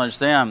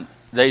challenged them.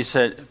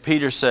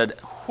 Peter said,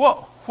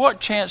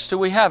 what chance do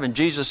we have? And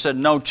Jesus said,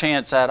 no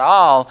chance at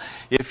all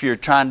if you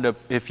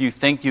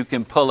think you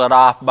can pull it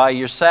off by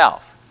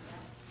yourself.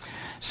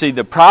 See,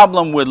 the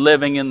problem with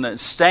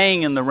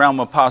staying in the realm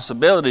of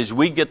possibilities,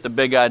 we get the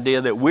big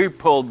idea that we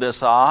pulled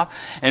this off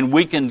and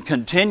we can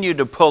continue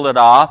to pull it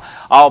off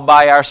all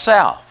by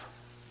ourselves.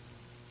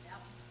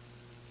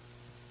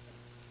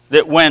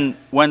 that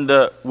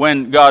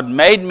when God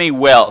made me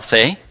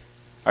wealthy,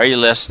 are you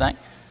listening?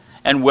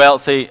 And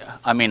wealthy,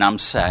 I mean I'm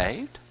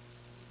saved.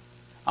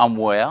 I'm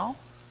well.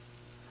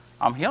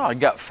 I'm healed. I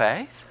got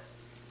faith.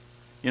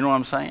 You know what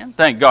I'm saying?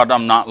 Thank God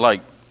I'm not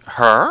like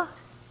her.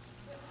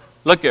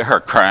 Look at her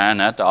crying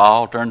at the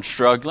altar and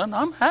struggling.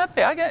 I'm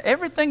happy.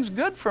 Everything's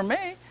good for me.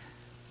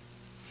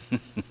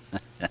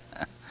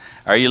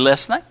 Are you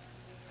listening?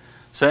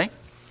 See?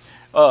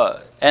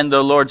 And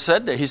the Lord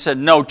said that. He said,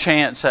 no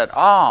chance at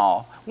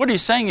all. What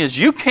he's saying is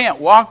you can't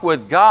walk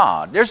with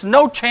God. There's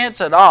no chance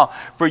at all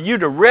for you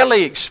to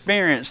really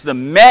experience the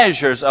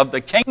measures of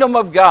the kingdom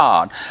of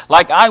God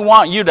like I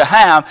want you to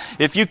have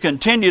if you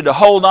continue to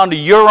hold on to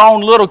your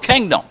own little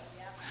kingdom.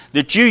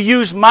 That you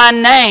use my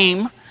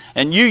name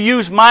and you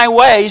use my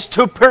ways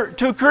to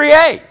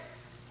create.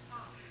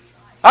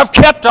 I've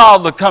kept all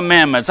the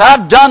commandments.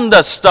 I've done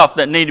the stuff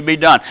that need to be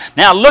done.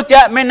 Now look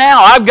at me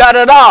now. I've got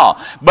it all.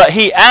 But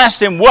he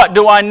asked him, what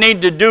do I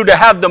need to do to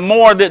have the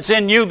more that's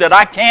in you that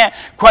I can't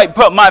quite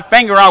put my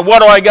finger on?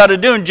 What do I got to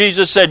do? And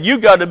Jesus said, you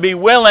got to be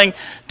willing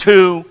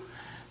to.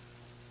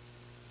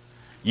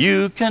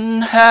 You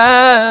can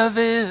have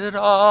it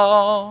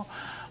all,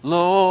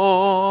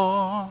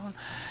 Lord.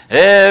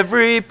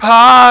 Every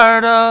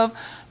part of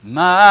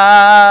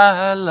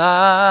my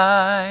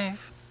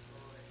life.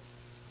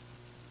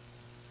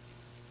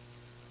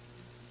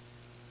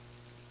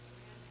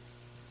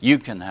 You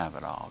can have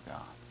it all,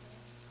 God.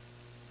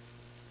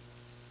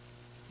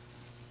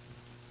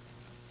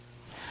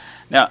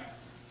 Now,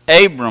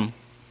 Abram,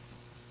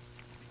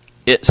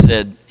 it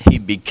said he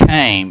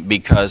became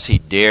because he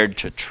dared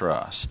to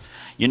trust.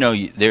 You know,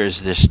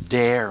 there's this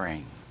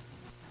daring,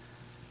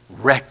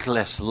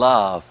 reckless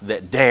love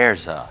that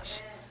dares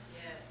us.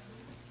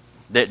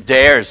 That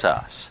dares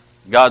us.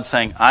 God's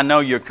saying, I know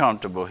you're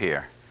comfortable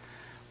here,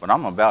 but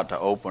I'm about to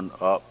open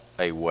up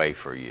a way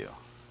for you.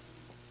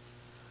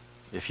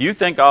 If you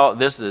think all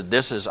this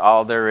is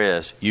all there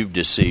is, you've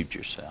deceived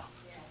yourself.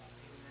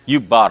 You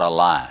bought a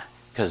lie,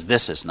 because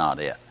this is not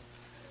it.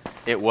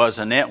 It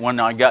wasn't it. When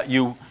I got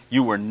you,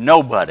 you were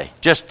nobody,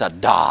 just a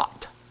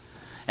dot.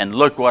 And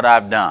look what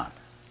I've done.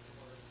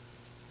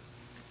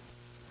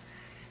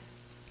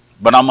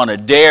 But I'm going to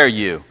dare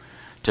you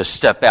to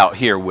step out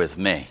here with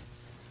me.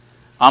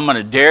 I'm going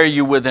to dare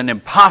you with an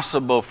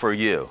impossible for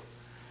you.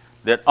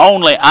 That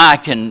only I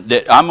can,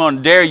 that I'm going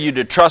to dare you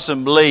to trust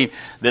and believe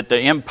that the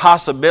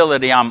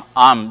impossibility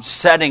I'm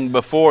setting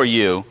before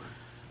you.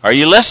 Are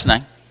you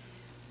listening?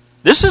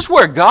 This is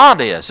where God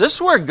is. This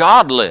is where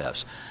God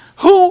lives.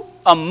 Who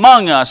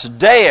among us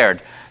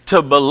dared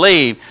to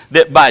believe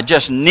that by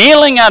just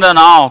kneeling at an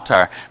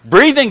altar,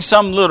 breathing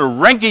some little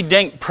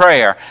rinky-dink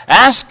prayer,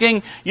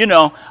 asking,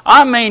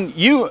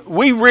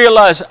 we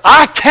realize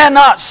I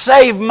cannot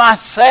save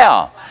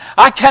myself.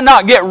 I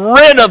cannot get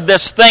rid of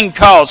this thing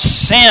called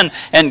sin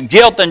and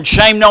guilt and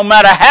shame no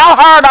matter how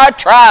hard I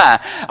try.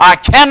 I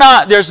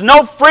cannot, there's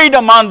no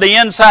freedom on the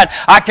inside.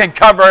 I can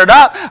cover it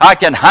up. I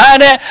can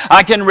hide it.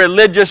 I can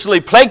religiously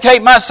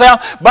placate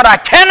myself. But I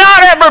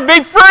cannot ever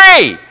be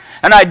free.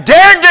 And I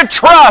dared to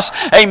trust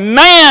a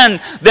man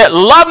that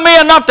loved me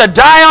enough to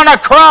die on a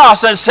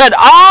cross and said,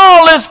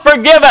 all is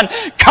forgiven.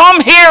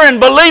 Come here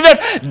and believe it.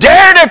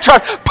 Dare to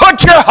trust.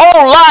 Put your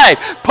whole life,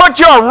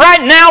 put your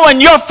right now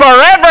and your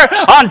forever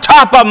on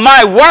top of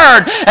my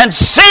word and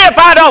see if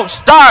I don't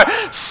start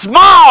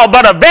small,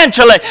 but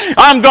eventually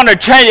I'm going to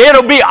change.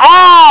 It'll be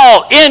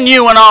all in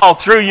you and all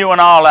through you and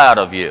all out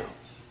of you.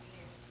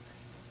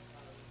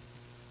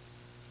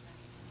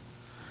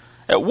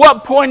 At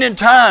what point in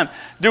time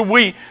do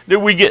we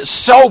get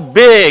so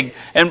big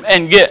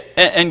and get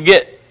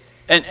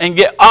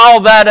all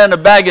that in a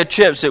bag of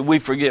chips that we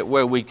forget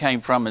where we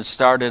came from and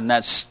started? And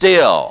that's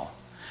still,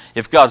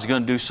 if God's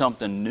going to do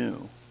something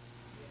new,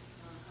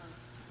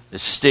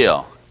 it's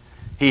still,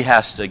 He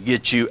has to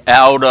get you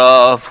out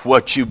of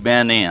what you've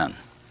been in,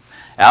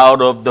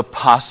 out of the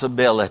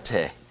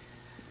possibility,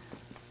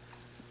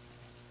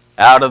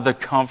 out of the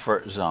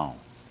comfort zone.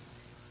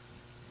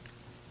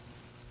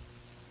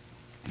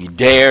 He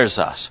dares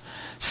us,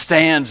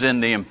 stands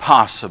in the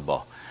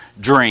impossible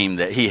dream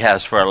that He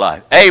has for our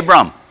life.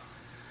 Abram,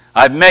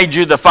 I've made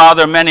you the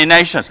father of many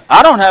nations.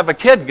 I don't have a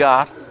kid,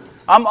 God.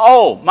 I'm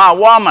old. My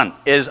woman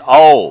is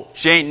old.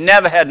 She ain't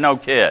never had no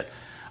kid.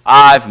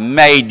 I've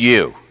made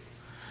you.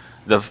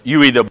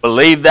 You either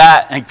believe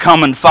that and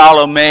come and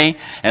follow me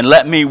and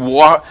let me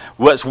walk.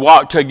 Let's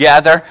walk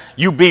together.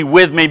 You be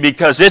with me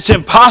because it's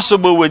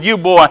impossible with you,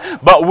 boy.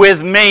 But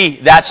with me,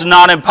 that's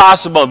not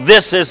impossible.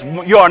 This is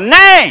your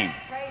name.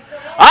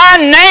 I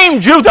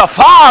named you the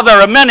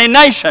father of many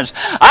nations.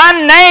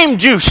 I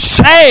named you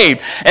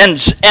saved and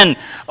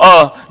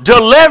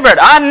delivered.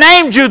 I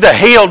named you the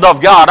healed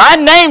of God. I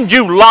named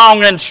you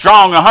long and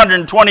strong,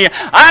 120 years.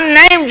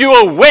 I named you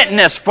a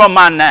witness for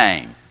my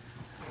name.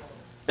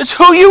 It's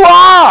who you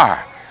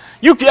are.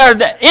 You are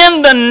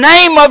in the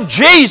name of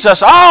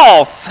Jesus,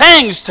 all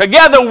things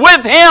together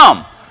with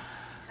Him.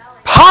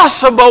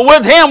 Possible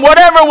with Him.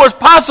 Whatever was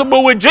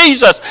possible with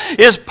Jesus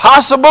is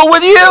possible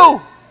with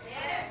you.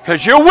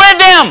 Because you're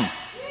with Him.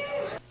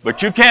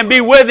 But you can't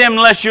be with Him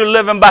unless you're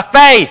living by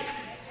faith.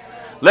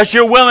 Unless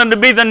you're willing to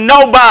be the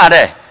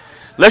nobody.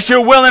 Unless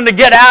you're willing to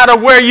get out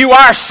of where you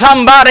are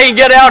somebody and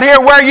get out here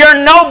where you're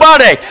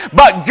nobody.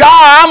 But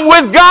God, I'm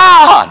with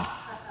God.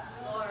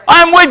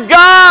 I'm with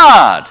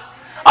God.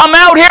 I'm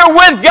out here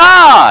with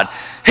God.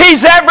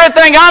 He's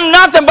everything. I'm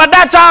nothing, but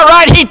that's all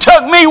right. He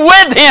took me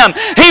with Him.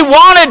 He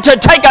wanted to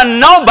take a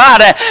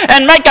nobody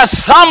and make a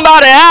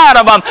somebody out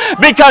of them,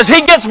 because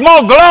He gets more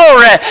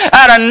glory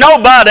out of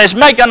nobodies,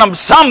 making them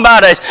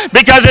somebodies,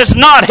 because it's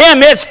not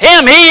Him, it's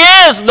Him. He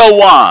is the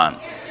one.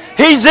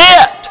 He's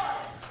it.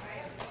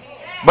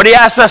 But He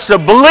asks us to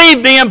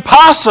believe the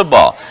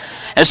impossible.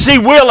 And see,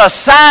 we'll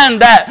assign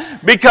that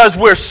because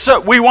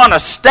we want to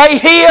stay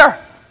here.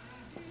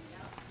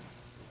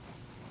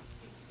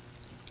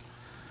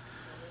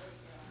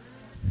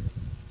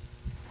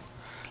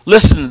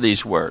 Listen to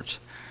these words.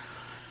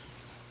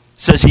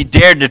 It says he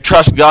dared to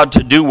trust God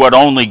to do what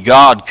only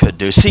God could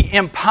do. See,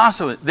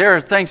 impossible. There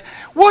are things.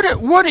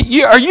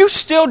 Are you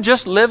still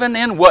just living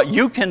in what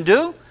you can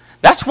do?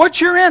 That's what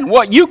you're in,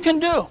 what you can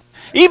do.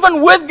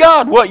 Even with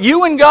God, what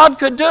you and God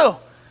could do.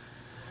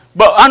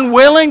 But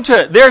unwilling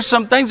to, there's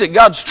some things that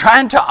God's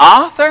trying to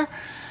author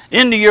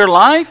into your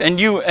life, and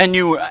you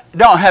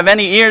don't have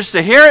any ears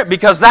to hear it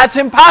because that's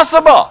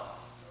impossible.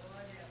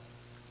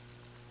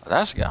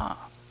 That's God.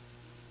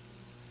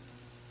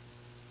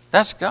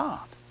 That's God.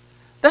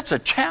 That's a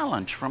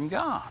challenge from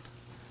God.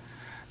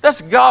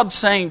 That's God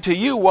saying to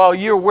you while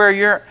you're where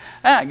you're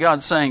at.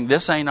 God's saying,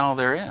 this ain't all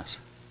there is.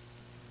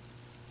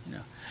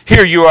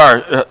 Here you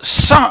are,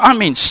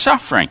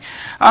 suffering.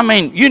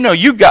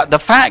 You got the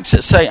facts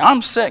that say,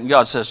 I'm sick. And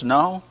God says,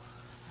 no,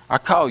 I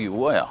call you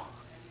well.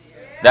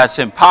 That's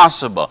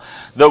impossible.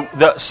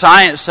 The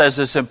science says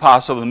it's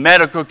impossible. The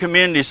medical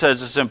community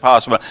says it's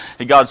impossible.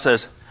 And God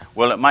says,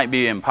 well, it might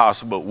be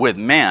impossible with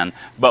men,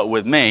 but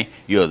with me,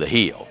 you're the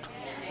healed.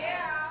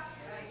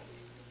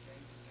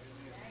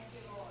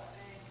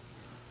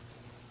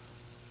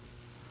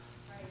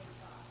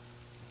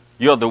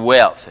 You're the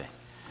wealthy.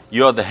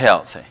 You're the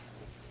healthy.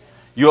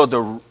 You're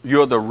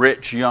the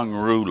rich young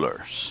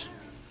rulers.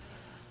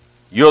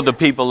 You're the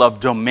people of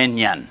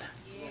dominion.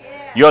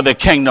 You're the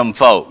kingdom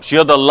folks.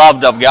 You're the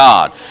loved of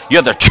God.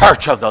 You're the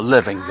church of the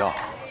living God.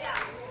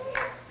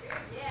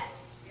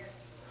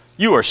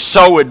 You are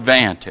so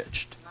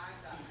advantaged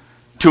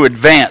to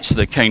advance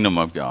the kingdom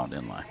of God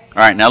in life.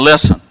 All right, now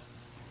listen.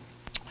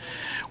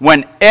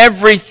 When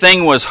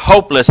everything was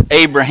hopeless,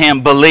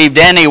 Abraham believed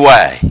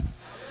anyway.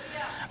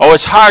 Oh,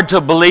 it's hard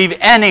to believe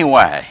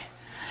anyway.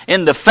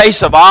 In the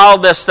face of all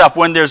this stuff,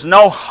 when there's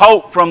no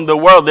hope from the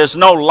world, there's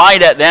no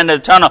light at the end of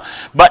the tunnel,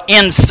 but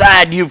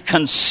inside you've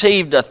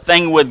conceived a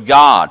thing with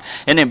God,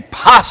 an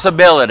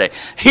impossibility.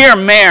 Here,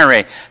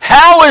 Mary,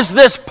 how is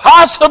this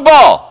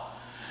possible?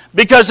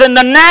 Because in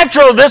the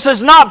natural, this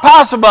is not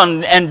possible.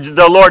 And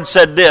the Lord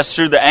said this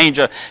through the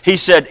angel. He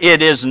said,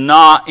 it is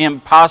not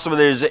impossible.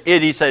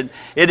 He said,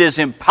 it is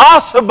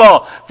impossible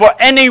for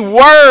any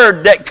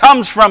word that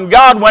comes from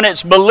God when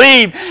it's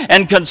believed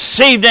and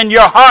conceived in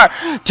your heart.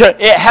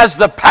 It has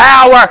the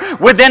power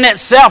within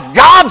itself.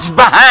 God's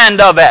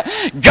behind of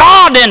it.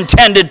 God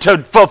intended to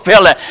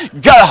fulfill it.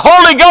 The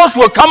Holy Ghost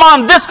will come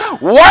on this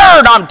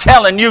word I'm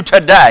telling you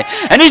today.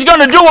 And He's going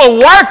to do a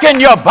work in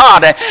your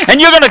body. And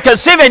you're going to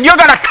conceive it. And you're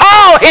going to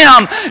call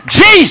Him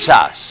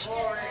Jesus.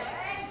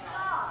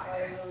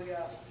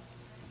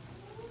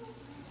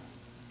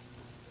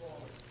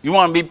 You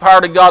want to be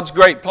part of God's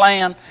great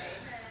plan?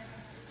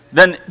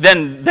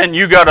 Then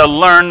you got to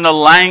learn the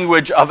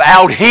language of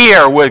out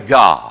here with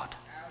God.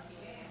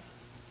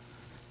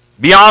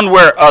 Beyond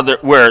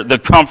where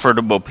the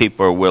comfortable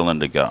people are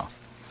willing to go.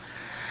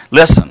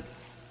 Listen.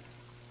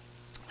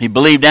 He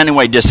believed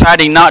anyway,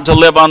 deciding not to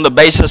live on the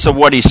basis of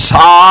what he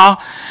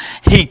saw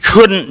he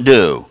couldn't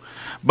do,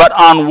 but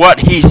on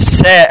what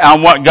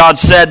God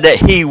said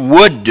that He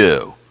would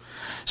do.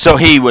 So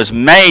he was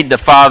made the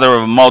father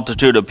of a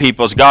multitude of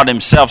peoples. God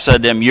Himself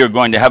said to him, you're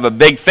going to have a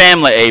big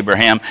family,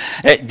 Abraham.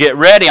 Get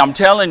ready, I'm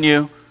telling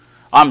you.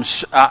 I'm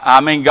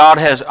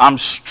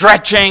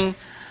stretching.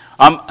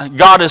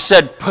 God has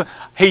said,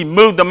 He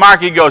moved the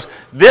mark. He goes,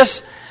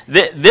 this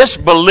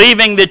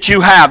believing that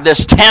you have,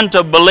 this tent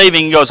of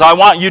believing, He goes, I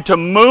want you to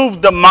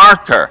move the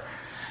marker.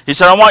 He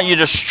said, I want you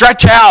to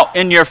stretch out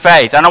in your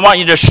faith, and I want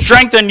you to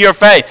strengthen your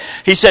faith.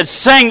 He said,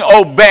 sing,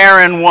 O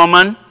barren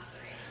woman,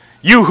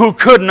 you who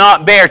could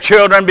not bear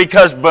children,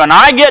 because when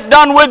I get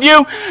done with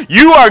you,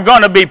 you are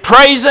going to be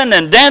praising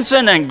and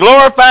dancing and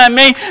glorifying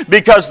me,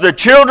 because the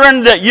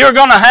children that you're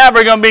going to have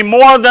are going to be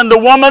more than the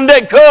woman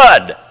that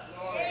could.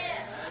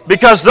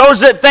 Because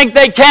those that think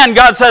they can,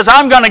 God says,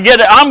 I'm going to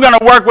get it. I'm going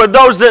to work with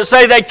those that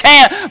say they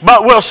can't,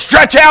 but we'll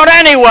stretch out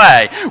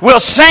anyway. We'll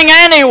sing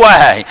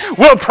anyway.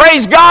 We'll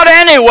praise God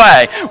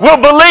anyway. We'll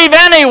believe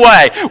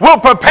anyway. We'll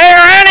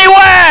prepare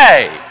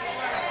anyway.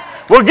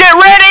 We'll get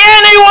ready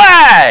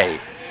anyway.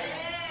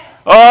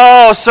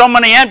 Oh, so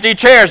many empty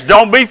chairs.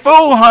 Don't be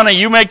fooled, honey.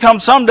 You may come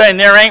someday and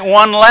there ain't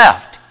one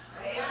left.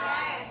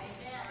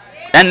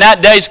 And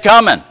that day's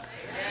coming.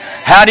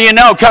 How do you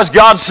know? Because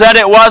God said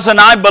it was and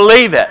I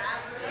believe it.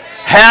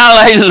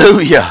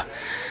 Hallelujah.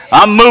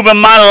 I'm moving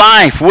my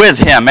life with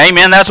him.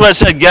 Amen. That's what it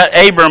said.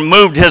 Abraham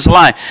moved his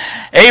life.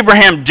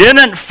 Abraham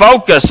didn't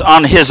focus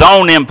on his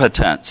own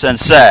impotence and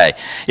say,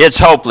 it's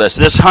hopeless.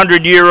 This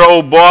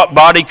 100-year-old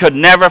body could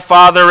never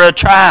father a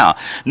child.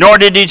 Nor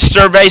did he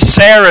survey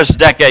Sarah's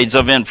decades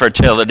of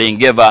infertility and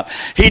give up.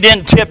 He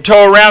didn't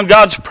tiptoe around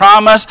God's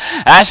promise,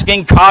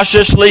 asking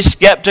cautiously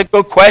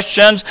skeptical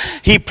questions.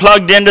 He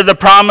plugged into the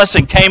promise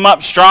and came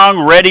up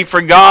strong, ready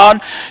for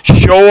God.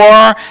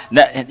 Sure,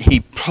 he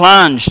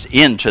plunged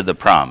into the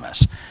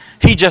promise.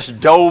 He just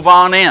dove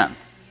on in.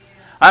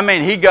 I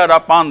mean, he got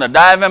up on the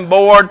diving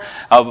board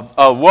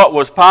of what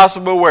was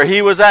possible where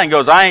he was at and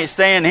goes, I ain't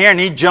staying here. And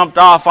he jumped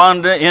off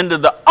into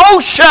the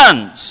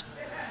oceans.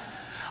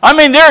 I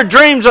mean, there are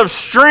dreams of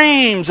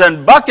streams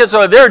and buckets.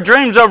 There are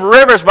dreams of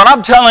rivers. But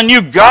I'm telling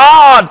you,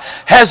 God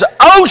has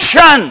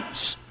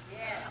oceans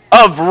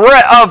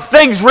of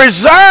things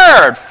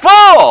reserved,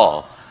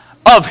 full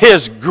of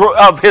His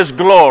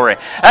glory.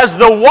 As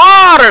the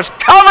waters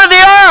cover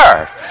the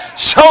earth,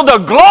 so the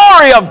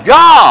glory of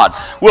God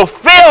will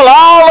fill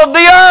all of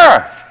the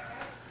earth.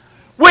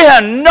 We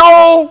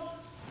have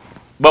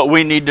but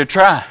we need to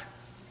try.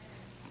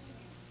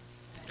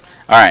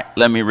 All right,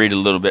 let me read a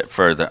little bit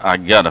further. I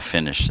got to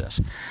finish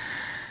this.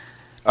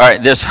 All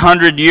right, this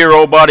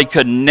 100-year-old body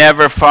could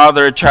never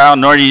father a child,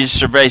 nor did he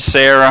survey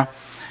Sarah.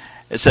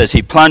 It says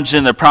he plunged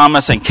in the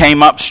promise and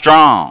came up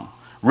strong,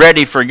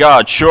 ready for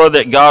God, sure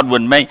that God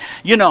would make.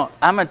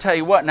 I'm going to tell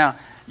you what now.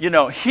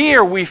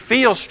 Here we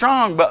feel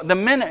strong, but the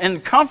minute in the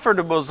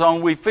comfortable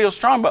zone we feel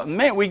strong, but the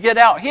minute we get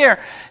out here,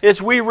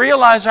 we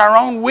realize our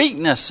own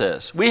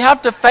weaknesses. We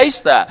have to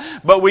face that,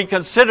 but we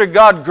consider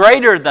God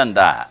greater than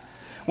that.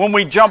 When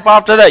we jump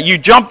off to that, you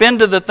jump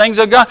into the things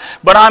of God.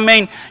 But I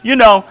mean,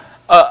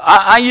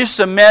 I used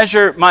to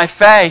measure my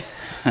faith.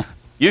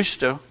 Used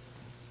to.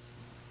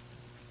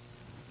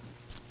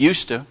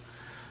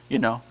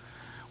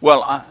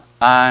 Well,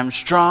 I'm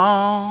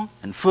strong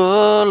and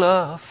full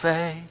of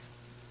faith.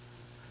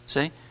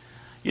 See?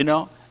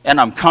 And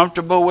I'm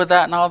comfortable with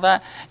that and all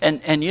that.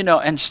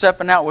 And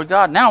stepping out with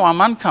God. Now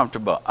I'm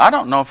uncomfortable. I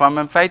don't know if I'm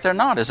in faith or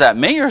not. Is that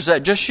me or is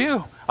that just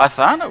you? I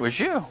thought it was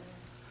you.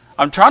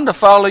 I'm trying to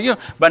follow you.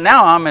 But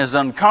now I'm as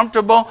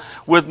uncomfortable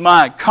with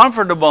my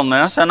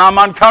comfortableness and I'm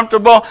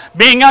uncomfortable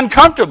being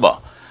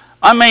uncomfortable.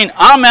 I mean,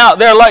 I'm out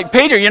there like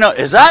Peter.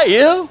 Is that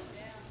you?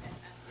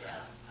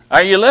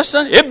 Are you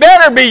listening? It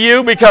better be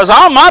you because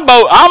on my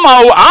boat,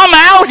 I'm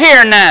out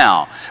here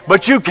now.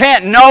 But you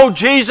can't know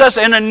Jesus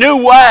in a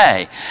new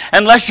way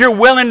unless you're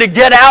willing to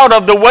get out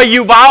of the way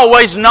you've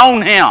always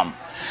known Him.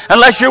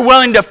 Unless you're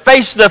willing to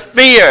face the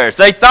fears.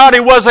 They thought He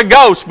was a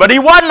ghost, but He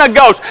wasn't a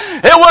ghost.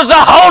 It was the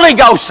Holy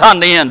Ghost on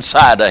the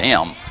inside of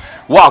Him,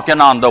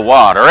 walking on the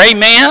water.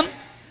 Amen?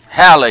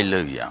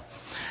 Hallelujah.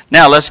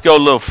 Now let's go a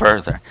little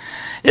further.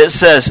 It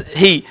says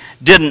he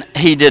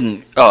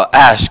didn't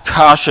ask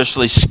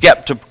cautiously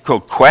skeptical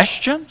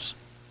questions.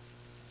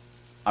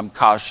 I'm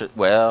cautious.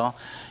 Well,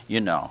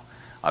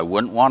 I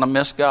wouldn't want to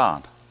miss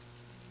God.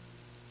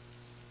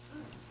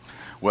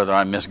 Whether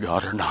I miss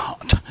God or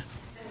not.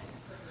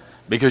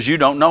 Because you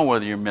don't know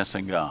whether you're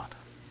missing God.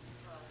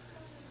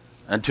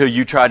 Until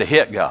you try to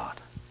hit God.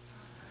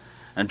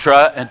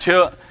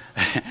 Until,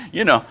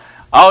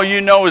 all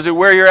you know is that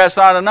where you're at's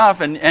not enough.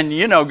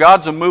 And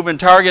God's a moving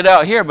target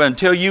out here. But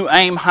until you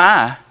aim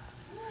high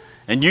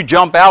and you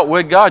jump out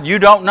with God, you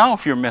don't know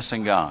if you're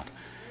missing God.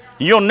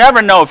 You'll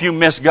never know if you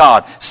miss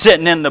God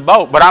sitting in the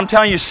boat. But I'm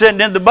telling you,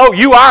 sitting in the boat,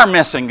 you are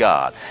missing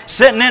God.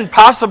 Sitting in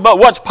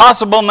what's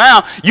possible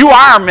now, you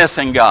are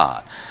missing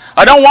God.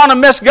 I don't want to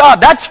miss God.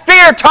 That's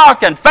fear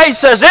talking. Faith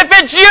says, if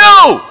it's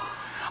you,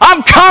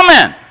 I'm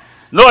coming.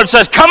 The Lord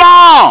says, come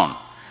on.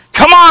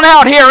 Come on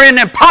out here in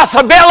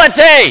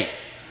impossibility.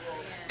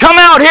 Come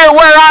out here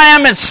where I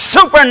am in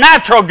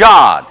supernatural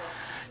God.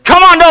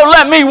 Come on, don't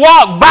let me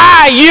walk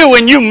by you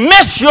and you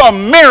miss your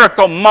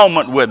miracle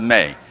moment with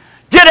me.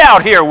 Get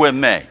out here with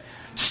me.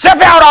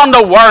 Step out on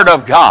the Word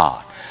of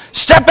God.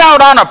 Step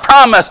out on a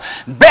promise.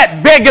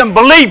 Bet big and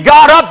believe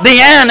God up the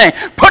ante.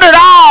 Put it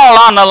all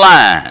on the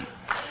line.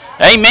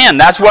 Amen.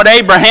 That's what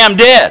Abraham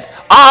did.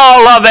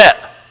 All of it.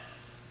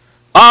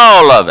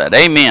 All of it.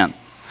 Amen.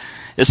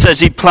 It says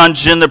he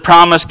plunged in the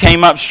promise,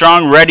 came up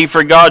strong, ready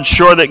for God,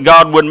 sure that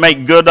God would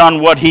make good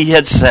on what He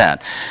had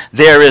said.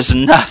 There is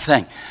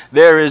nothing.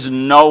 There is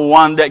no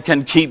one that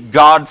can keep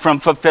God from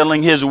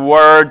fulfilling His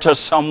word to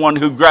someone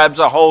who grabs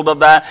a hold of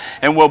that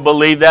and will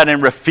believe that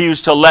and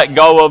refuse to let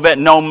go of it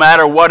no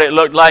matter what it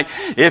looked like.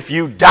 If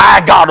you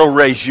die, God will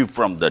raise you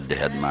from the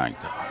dead, my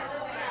God.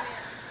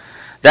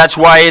 That's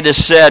why it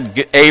is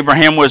said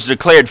Abraham was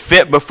declared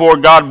fit before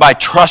God by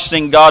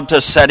trusting God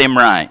to set him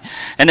right.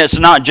 And it's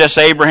not just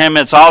Abraham,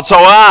 it's also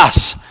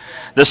us.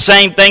 The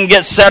same thing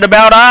gets said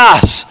about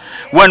us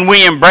when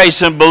we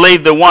embrace and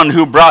believe the one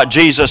who brought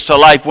Jesus to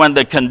life when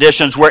the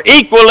conditions were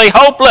equally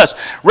hopeless.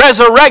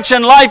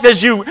 Resurrection life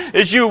it's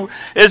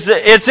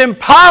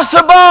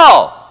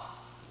impossible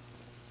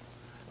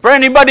for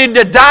anybody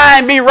to die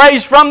and be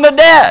raised from the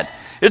dead.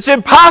 It's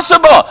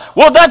impossible.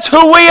 Well, that's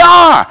who we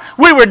are.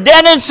 We were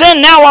dead in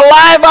sin, now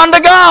alive unto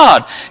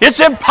God. It's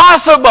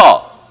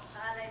impossible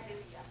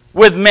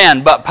with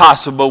men, but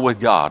possible with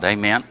God.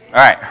 Amen. All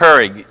right,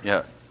 hurry.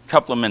 A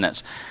couple of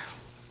minutes.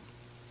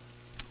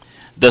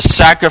 The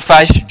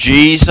sacrifice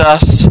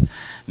Jesus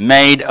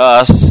made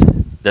us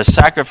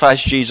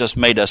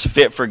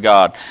fit for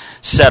God,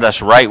 set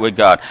us right with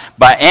God.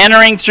 By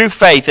entering through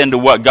faith into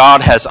what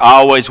God has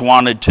always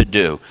wanted to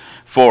do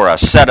for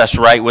us, set us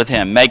right with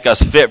Him, make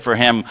us fit for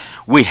Him,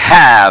 we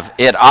have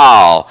it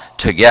all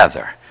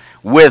together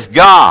with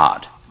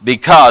God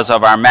because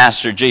of our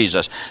Master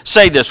Jesus.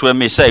 Say this with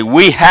me. Say,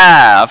 we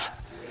have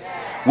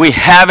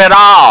it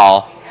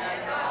all.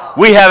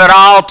 We have it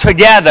all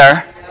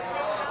together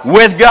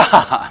with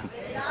God.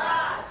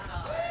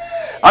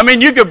 I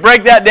mean, you could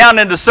break that down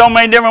into so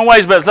many different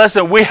ways, but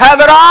listen, we have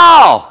it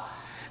all.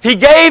 He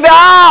gave it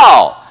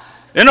all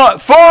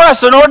for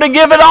us in order to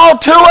give it all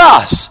to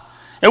us.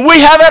 And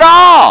we have it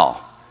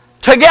all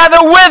together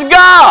with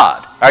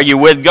God. Are you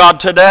with God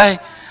today?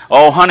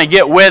 Oh, honey,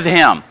 get with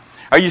Him.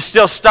 Are you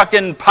still stuck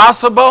in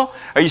possible?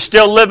 Are you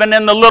still living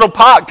in the little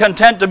pot,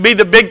 content to be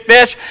the big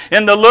fish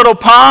in the little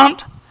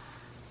pond?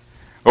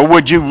 Or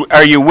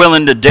are you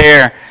willing to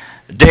dare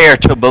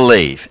to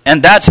believe?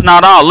 And that's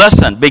not all.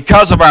 Listen,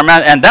 because of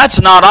and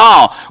that's not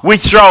all. We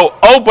throw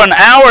open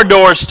our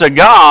doors to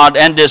God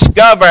and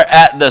discover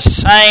at the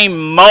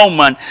same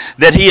moment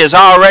that He has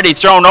already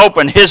thrown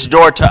open His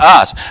door to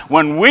us.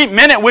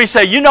 Minute we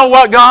say, you know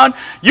what, God?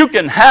 You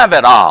can have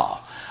it all.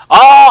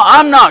 Oh,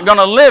 I'm not going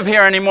to live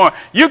here anymore.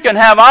 You can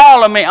have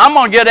all of me. I'm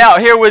going to get out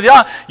here with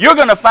y'all. You're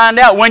going to find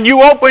out when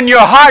you open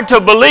your heart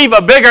to believe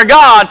a bigger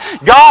God,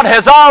 God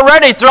has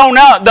already thrown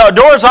out. The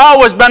door's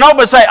always been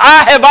open. Say,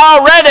 I have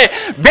already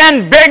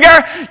been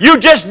bigger. You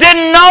just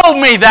didn't know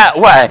me that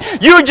way.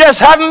 You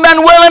just haven't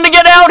been willing to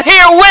get out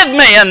here with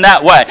me in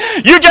that way.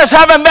 You just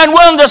haven't been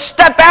willing to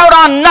step out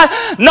on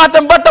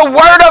nothing but the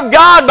Word of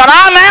God. But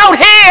I'm out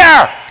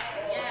here.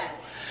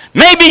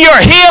 Maybe your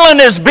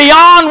healing is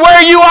beyond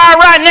where you are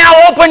right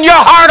now. Open your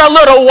heart a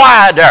little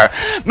wider.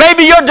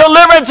 Maybe your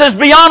deliverance is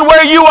beyond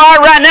where you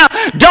are right now.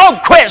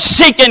 Don't quit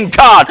seeking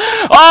God.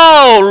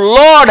 Oh,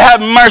 Lord,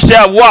 have mercy.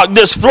 I've walked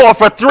this floor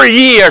for 3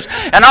 years.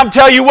 And I'm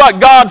telling you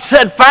what, God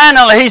said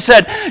finally. He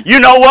said,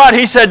 you know what?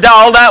 He said,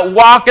 all that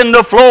walking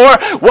the floor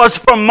was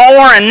for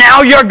more, and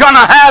now you're going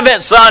to have it,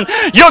 son.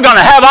 You're going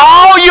to have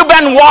all you've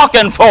been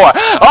walking for.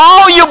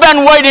 All you've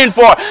been waiting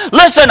for.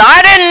 Listen,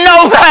 I didn't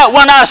know that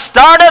when I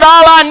started.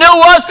 All I knew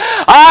was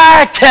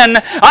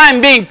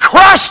I'm being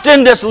crushed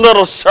in this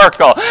little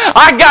circle.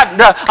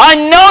 I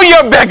know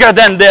you're bigger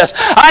than this.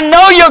 I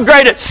know you're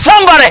greater.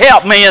 Somebody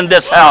help me in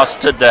this house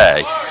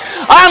today.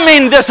 I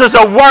mean, this is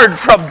a word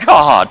from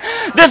God.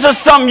 This is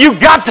something you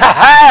got to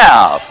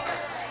have.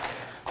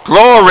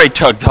 Glory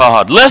to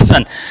God.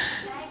 Listen.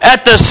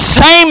 At the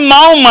same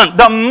moment,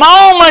 the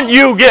moment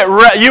you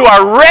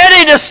are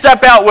ready to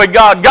step out with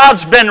God,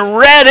 God's been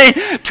ready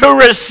to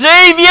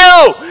receive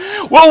you.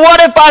 Well,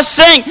 what if I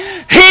sink?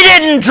 He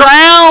didn't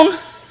drown.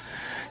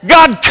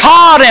 God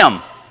caught him.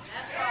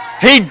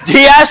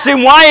 He asked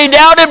him why he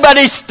doubted, but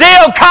he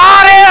still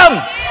caught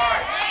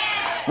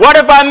him. What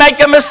if I make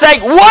a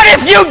mistake? What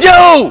if you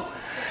do?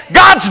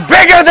 God's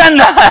bigger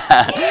than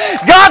that.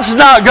 God's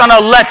not going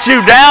to let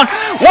you down.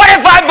 What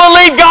if I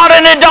believe God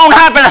and it don't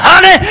happen?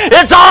 Honey,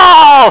 it's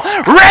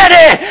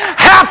already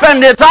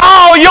happened. It's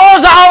all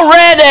yours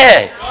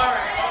already.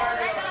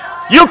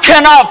 You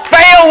cannot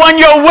fail when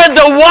you're with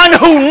the one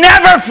who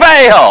never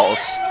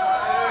fails.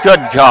 Good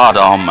God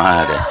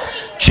Almighty.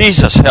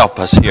 Jesus, help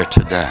us here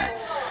today.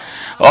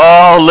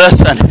 Oh,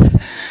 listen.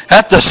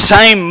 At the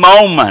same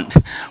moment,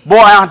 boy,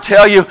 I'll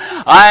tell you,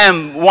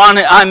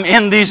 I'm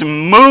in these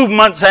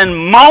movements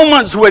and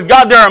moments with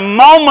God. There are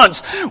moments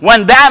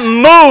when that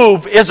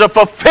move is a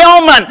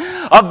fulfillment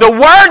of the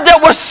word that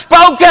was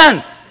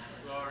spoken.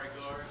 Glory,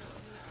 glory.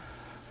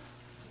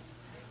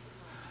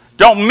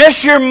 Don't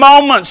miss your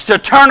moments to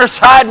turn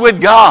aside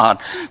with God,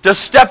 to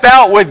step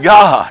out with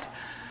God,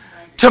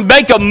 to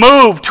make a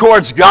move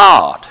towards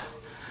God.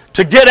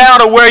 To get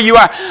out of where you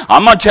are.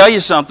 I'm going to tell you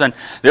something.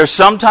 There's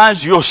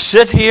sometimes you'll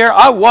sit here.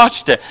 I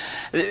watched it.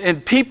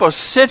 And people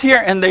sit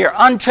here and they are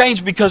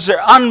unchanged because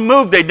they're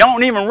unmoved. They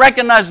don't even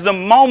recognize the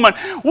moment.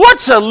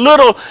 What's a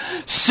little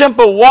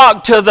simple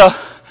walk to the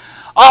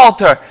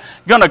altar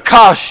going to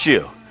cost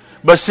you?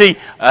 But see,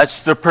 that's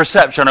the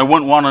perception. I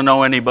wouldn't want to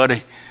know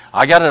anybody.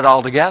 I got it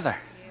all together.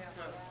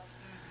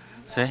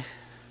 See?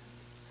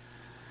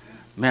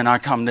 Man, I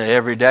come to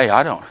every day.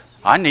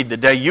 I need the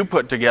day you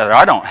put together.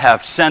 I don't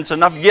have sense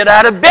enough to get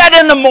out of bed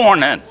in the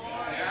morning.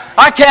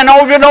 I can't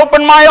even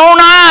open my own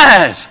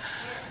eyes.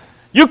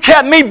 You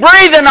kept me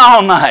breathing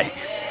all night.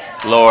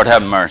 Lord,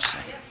 have mercy.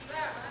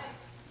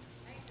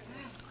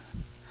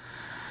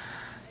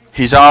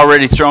 He's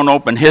already thrown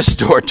open His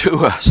door to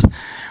us.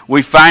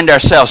 We find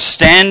ourselves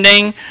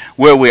standing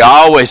where we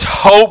always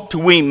hoped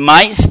we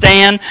might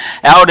stand,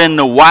 out in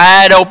the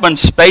wide open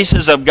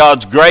spaces of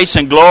God's grace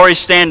and glory,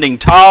 standing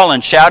tall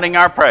and shouting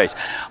our praise.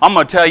 I'm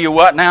going to tell you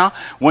what now,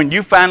 when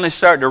you finally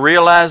start to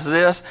realize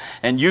this,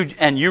 and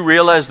you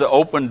realize the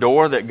open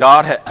door that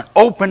God had, an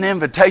open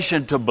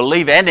invitation to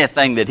believe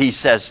anything that He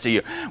says to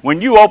you.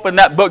 When you open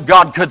that book,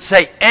 God could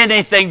say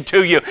anything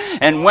to you,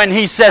 and when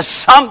He says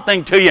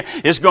something to you,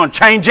 it's going to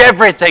change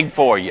everything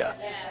for you.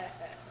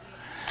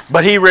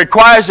 But He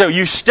requires that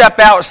you step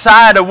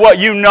outside of what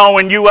you know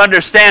and you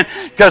understand.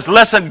 Because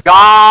listen,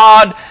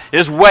 God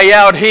is way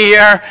out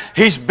here.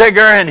 He's bigger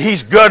and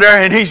He's gooder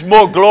and He's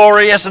more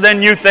glorious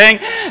than you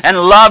think. And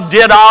love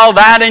did all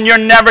that, and you're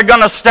never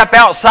going to step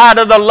outside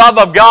of the love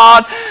of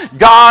God.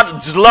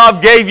 God's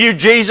love gave you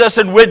Jesus,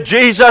 and with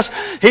Jesus,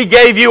 He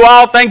gave you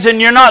all things, and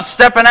you're not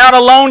stepping out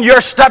alone. You're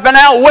stepping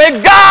out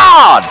with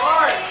God.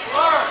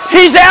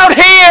 He's out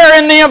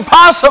here in the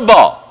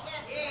impossible.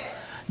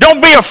 Don't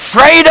be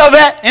afraid of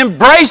it.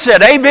 Embrace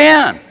it.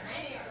 Amen.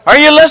 Are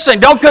you listening?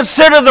 Don't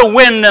consider the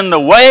wind and the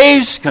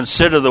waves.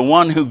 Consider the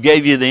one who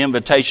gave you the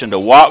invitation to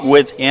walk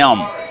with Him.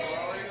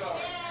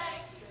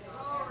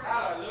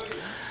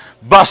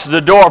 Bust the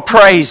door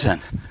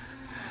praising.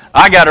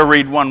 I got to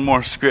read one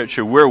more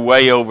scripture. We're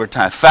way over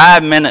time.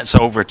 5 minutes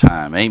over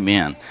time.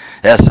 Amen.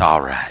 That's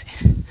all right.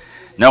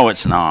 No,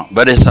 it's not.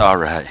 But it's all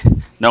right.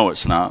 No,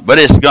 it's not. But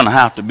it's going to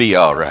have to be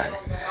all right.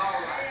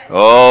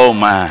 Oh,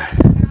 my.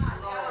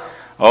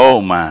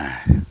 Oh, my.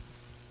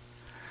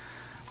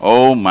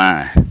 Oh,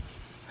 my.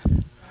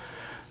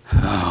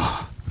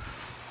 Oh.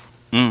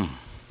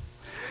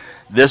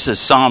 This is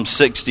Psalm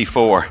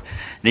 64. And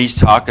he's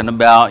talking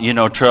about,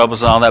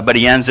 troubles and all that. But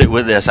he ends it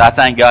with this. I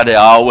thank God it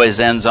always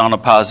ends on a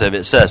positive.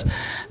 It says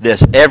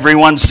this: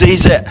 everyone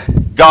sees it.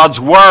 God's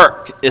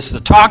work. It's the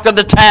talk of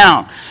the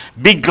town.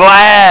 Be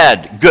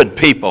glad, good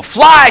people.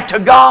 Fly to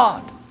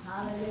God.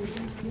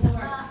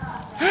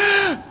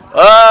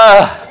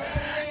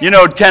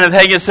 Kenneth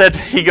Hagin said,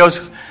 he goes,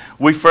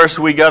 we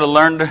got to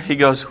learn to, he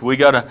goes, we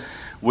got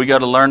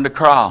to learn to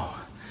crawl,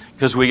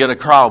 because we got to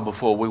crawl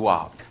before we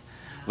walk.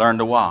 Learn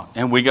to walk.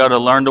 And we got to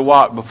learn to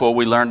walk before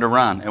we learn to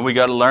run. And we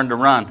got to learn to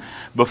run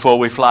before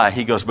we fly.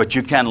 He goes, but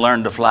you can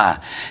learn to fly.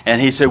 And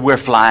he said, we're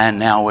flying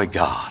now with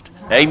God.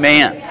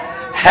 Amen.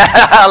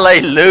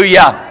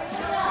 Hallelujah.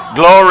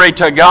 Glory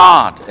to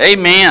God.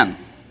 Amen.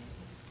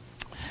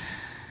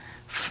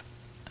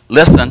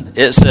 Listen,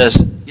 it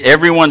says,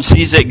 everyone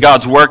sees it.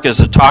 God's work is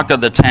the talk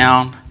of the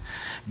town.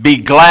 Be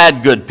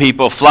glad, good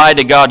people. Fly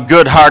to God,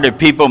 good-hearted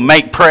people.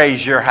 Make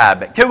praise your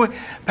habit. Can we,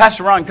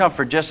 Pastor Ron, come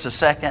for just a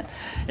second?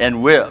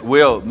 And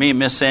we'll me and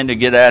Miss Sandy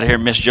get out of here,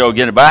 Miss Joe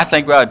get it. But I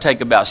think we ought to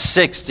take about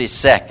 60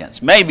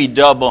 seconds. Maybe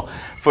double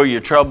for your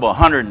trouble,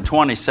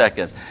 120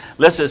 seconds.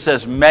 Listen, it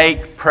says,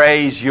 make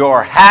praise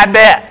your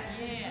habit.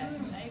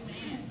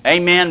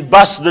 Amen.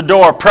 Bust the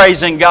door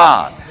praising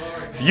God.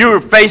 If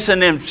you're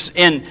facing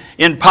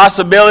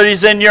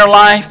impossibilities in your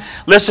life,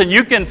 listen,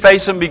 you can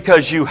face them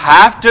because you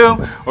have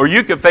to, or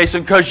you can face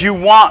them because you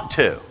want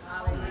to.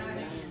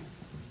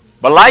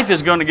 But life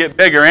is going to get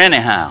bigger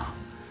anyhow.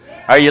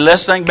 Are you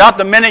listening? About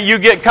the minute you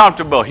get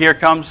comfortable, here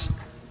comes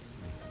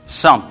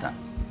something.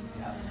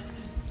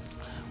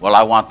 Well,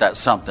 I want that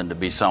something to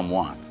be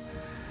someone.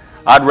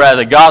 I'd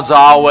rather, God's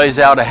always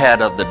out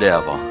ahead of the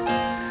devil.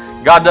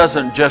 God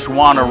doesn't just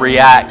want to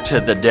react to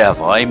the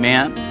devil.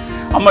 Amen?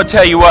 I'm going to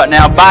tell you what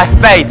now. By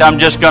faith, I'm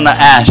just going to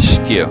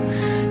ask you,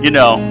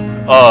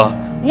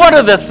 what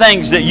are the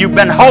things that you've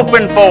been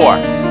hoping for?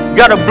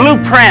 Got a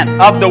blueprint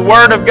of the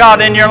Word of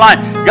God in your life.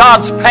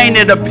 God's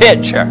painted a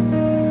picture.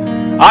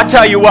 I'll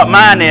tell you what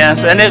mine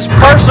is, and it's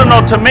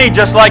personal to me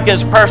just like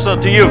it's personal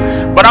to you.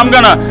 But I'm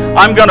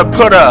gonna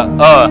put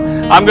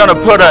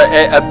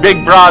a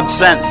big broad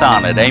sense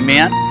on it.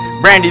 Amen.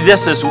 Brandy,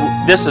 this is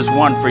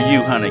one for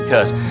you, honey.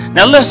 Cause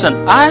now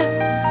listen,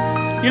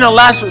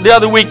 the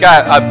other week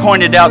I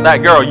pointed out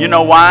that girl. You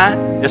know why?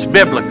 It's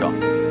biblical.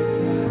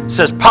 It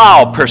says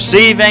Paul,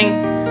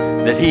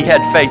 perceiving that he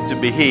had faith to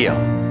be healed,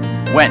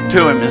 went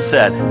to him and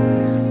said,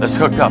 "Let's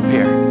hook up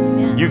here.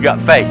 You got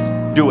faith.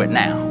 Do it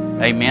now."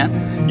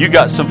 Amen. You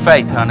got some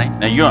faith, honey.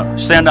 Now you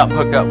stand up and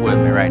hook up with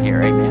me right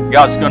here. Amen.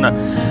 God's going to,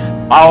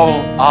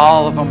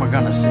 all of them are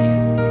going to see it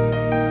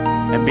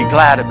and be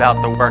glad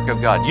about the work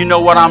of God. You know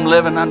what I'm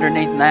living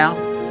underneath now?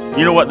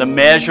 You know what the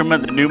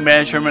new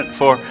measurement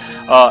for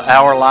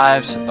our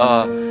lives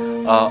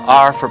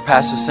are for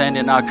Pastor Sandy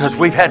and I? Because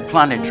we've had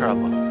plenty of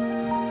trouble.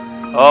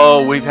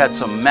 Oh, we've had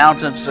some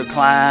mountains to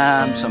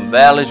climb, some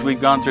valleys we've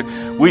gone through.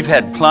 We've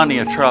had plenty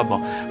of trouble.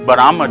 But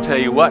I'm going to tell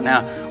you what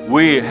now.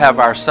 We have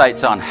our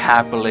sights on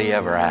happily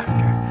ever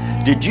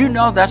after. Did you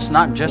know that's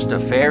not just a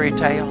fairy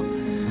tale?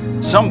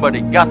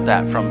 Somebody got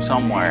that from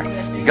somewhere.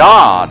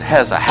 God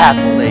has a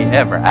happily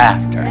ever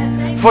after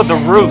for the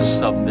roofs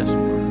of this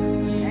world.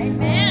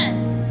 Amen.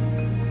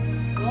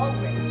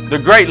 The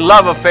great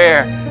love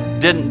affair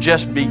didn't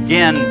just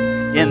begin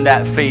in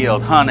that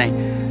field, honey.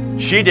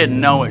 She didn't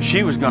know it.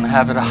 She was going to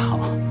have it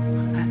all.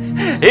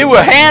 It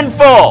were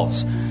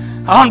handfuls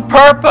on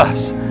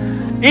purpose.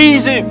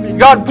 easy.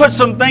 God put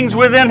some things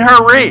within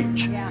her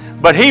reach.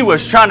 But He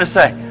was trying to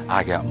say,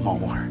 I got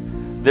more.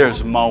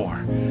 There's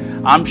more.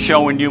 I'm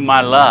showing you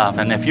my love.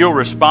 And if you'll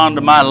respond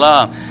to my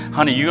love,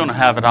 honey, you're going to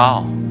have it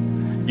all.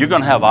 You're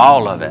going to have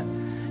all of it.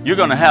 You're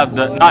going to have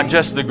not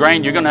just the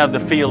grain, you're going to have the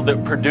field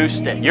that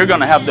produced it. You're going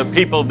to have the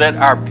people that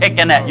are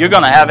picking it. You're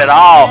going to have it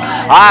all.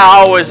 I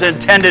always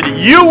intended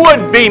you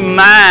would be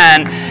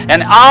mine,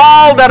 and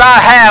all that I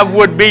have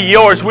would be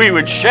yours. We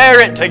would share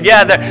it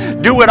together,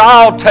 do it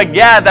all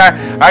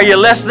together. Are you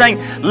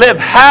listening? Live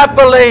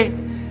happily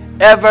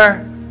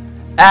ever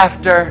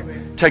after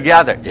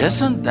together.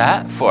 Isn't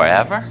that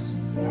forever?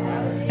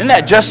 Isn't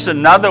that just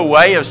another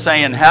way of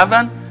saying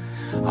heaven?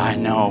 I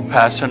know,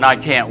 Pastor, and I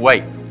can't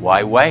wait.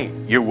 Why wait?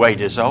 Your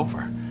wait is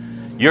over.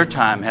 Your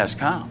time has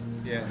come.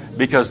 Yeah.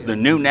 Because the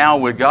new now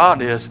with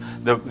God is,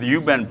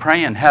 you've been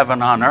praying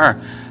heaven on earth.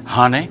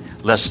 Honey,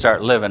 let's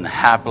start living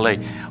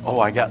happily. Oh,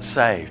 I got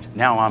saved.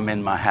 Now I'm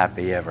in my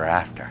happy ever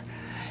after.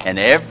 And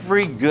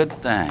every good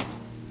thing,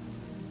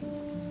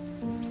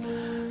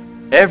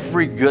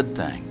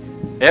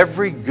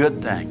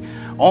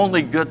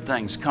 only good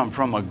things come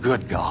from a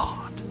good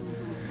God.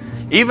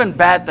 Even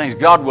bad things,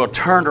 God will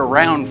turn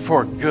around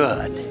for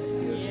good.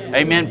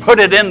 Amen. Put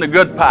it in the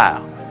good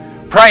pile.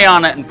 Pray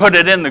on it and put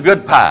it in the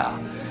good pile.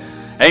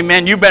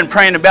 Amen. You've been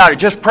praying about it.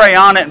 Just pray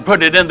on it and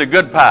put it in the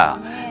good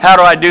pile. How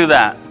do I do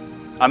that?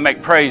 I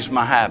make praise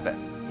my habit.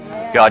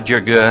 God, you're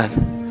good.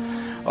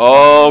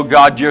 Oh,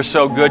 God, you're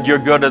so good. You're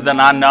gooder than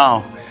I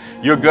know.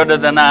 You're gooder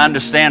than I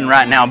understand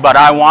right now. But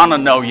I want to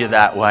know you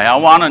that way. I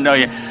want to know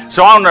you.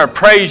 So I'm going to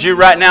praise you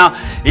right now.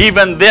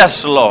 Even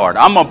this, Lord.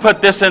 I'm going to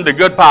put this in the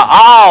good pile.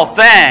 All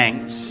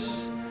things.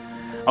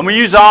 I'm going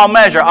to use all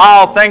measure.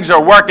 All things are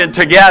working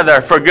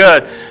together for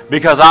good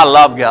because I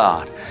love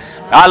God.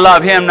 I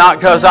love Him not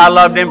because I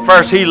loved Him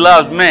first. He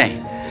loved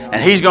me.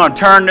 And He's going to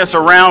turn this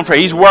around for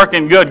He's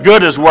working good.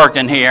 Good is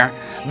working here.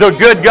 The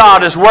good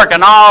God is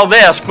working all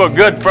this for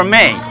good for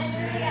me.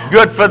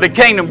 Good for the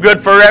kingdom. Good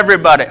for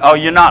everybody. Oh,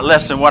 you're not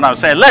listening to what I'm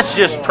saying. Let's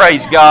just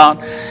praise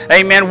God.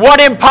 Amen. What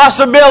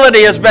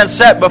impossibility has been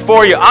set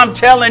before you? I'm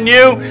telling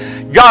you,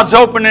 God's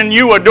opening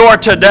you a door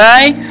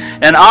today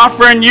and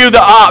offering you the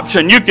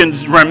option. You can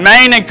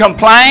remain and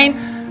complain.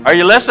 Are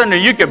you listening? Or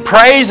you can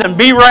praise and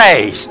be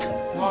raised.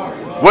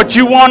 What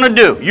you want to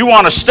do. You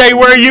want to stay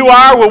where you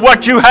are with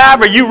what you have?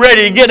 Are you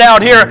ready to get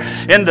out here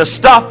in the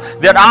stuff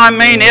that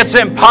it's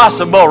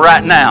impossible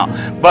right now.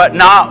 But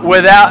not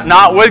with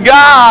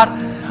God.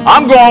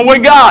 I'm going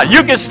with God.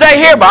 You can stay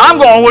here, but I'm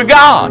going with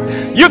God.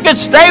 You can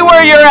stay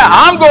where you're at.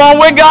 I'm going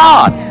with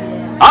God.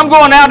 I'm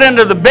going out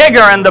into the bigger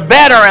and the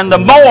better and the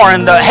more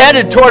and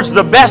headed towards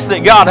the best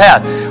that God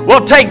has.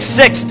 We'll take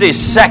 60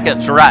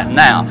 seconds right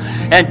now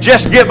and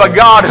just give a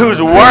God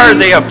who's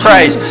worthy of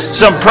praise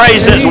some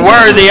praise that's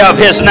worthy of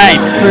His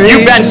name.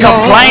 You've been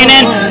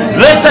complaining.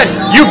 Listen,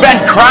 you've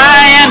been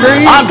crying.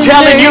 I'm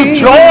telling you,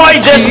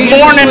 joy this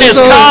morning has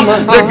come.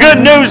 The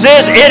good news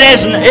is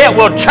it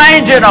will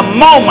change in a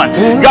moment.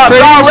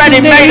 God's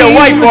already made a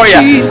way for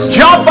you.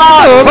 Jump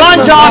on,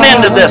 plunge on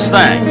into this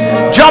thing.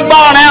 Jump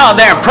on out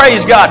there and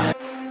praise God.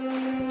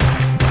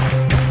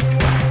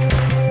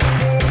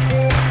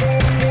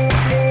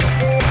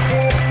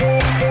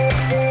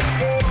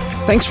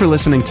 Thanks for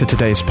listening to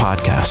today's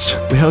podcast.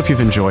 We hope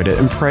you've enjoyed it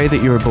and pray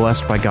that you are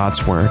blessed by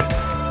God's Word.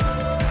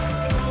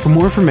 For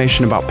more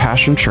information about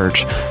Passion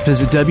Church,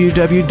 visit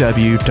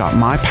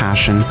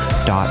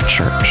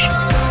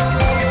www.mypassion.church.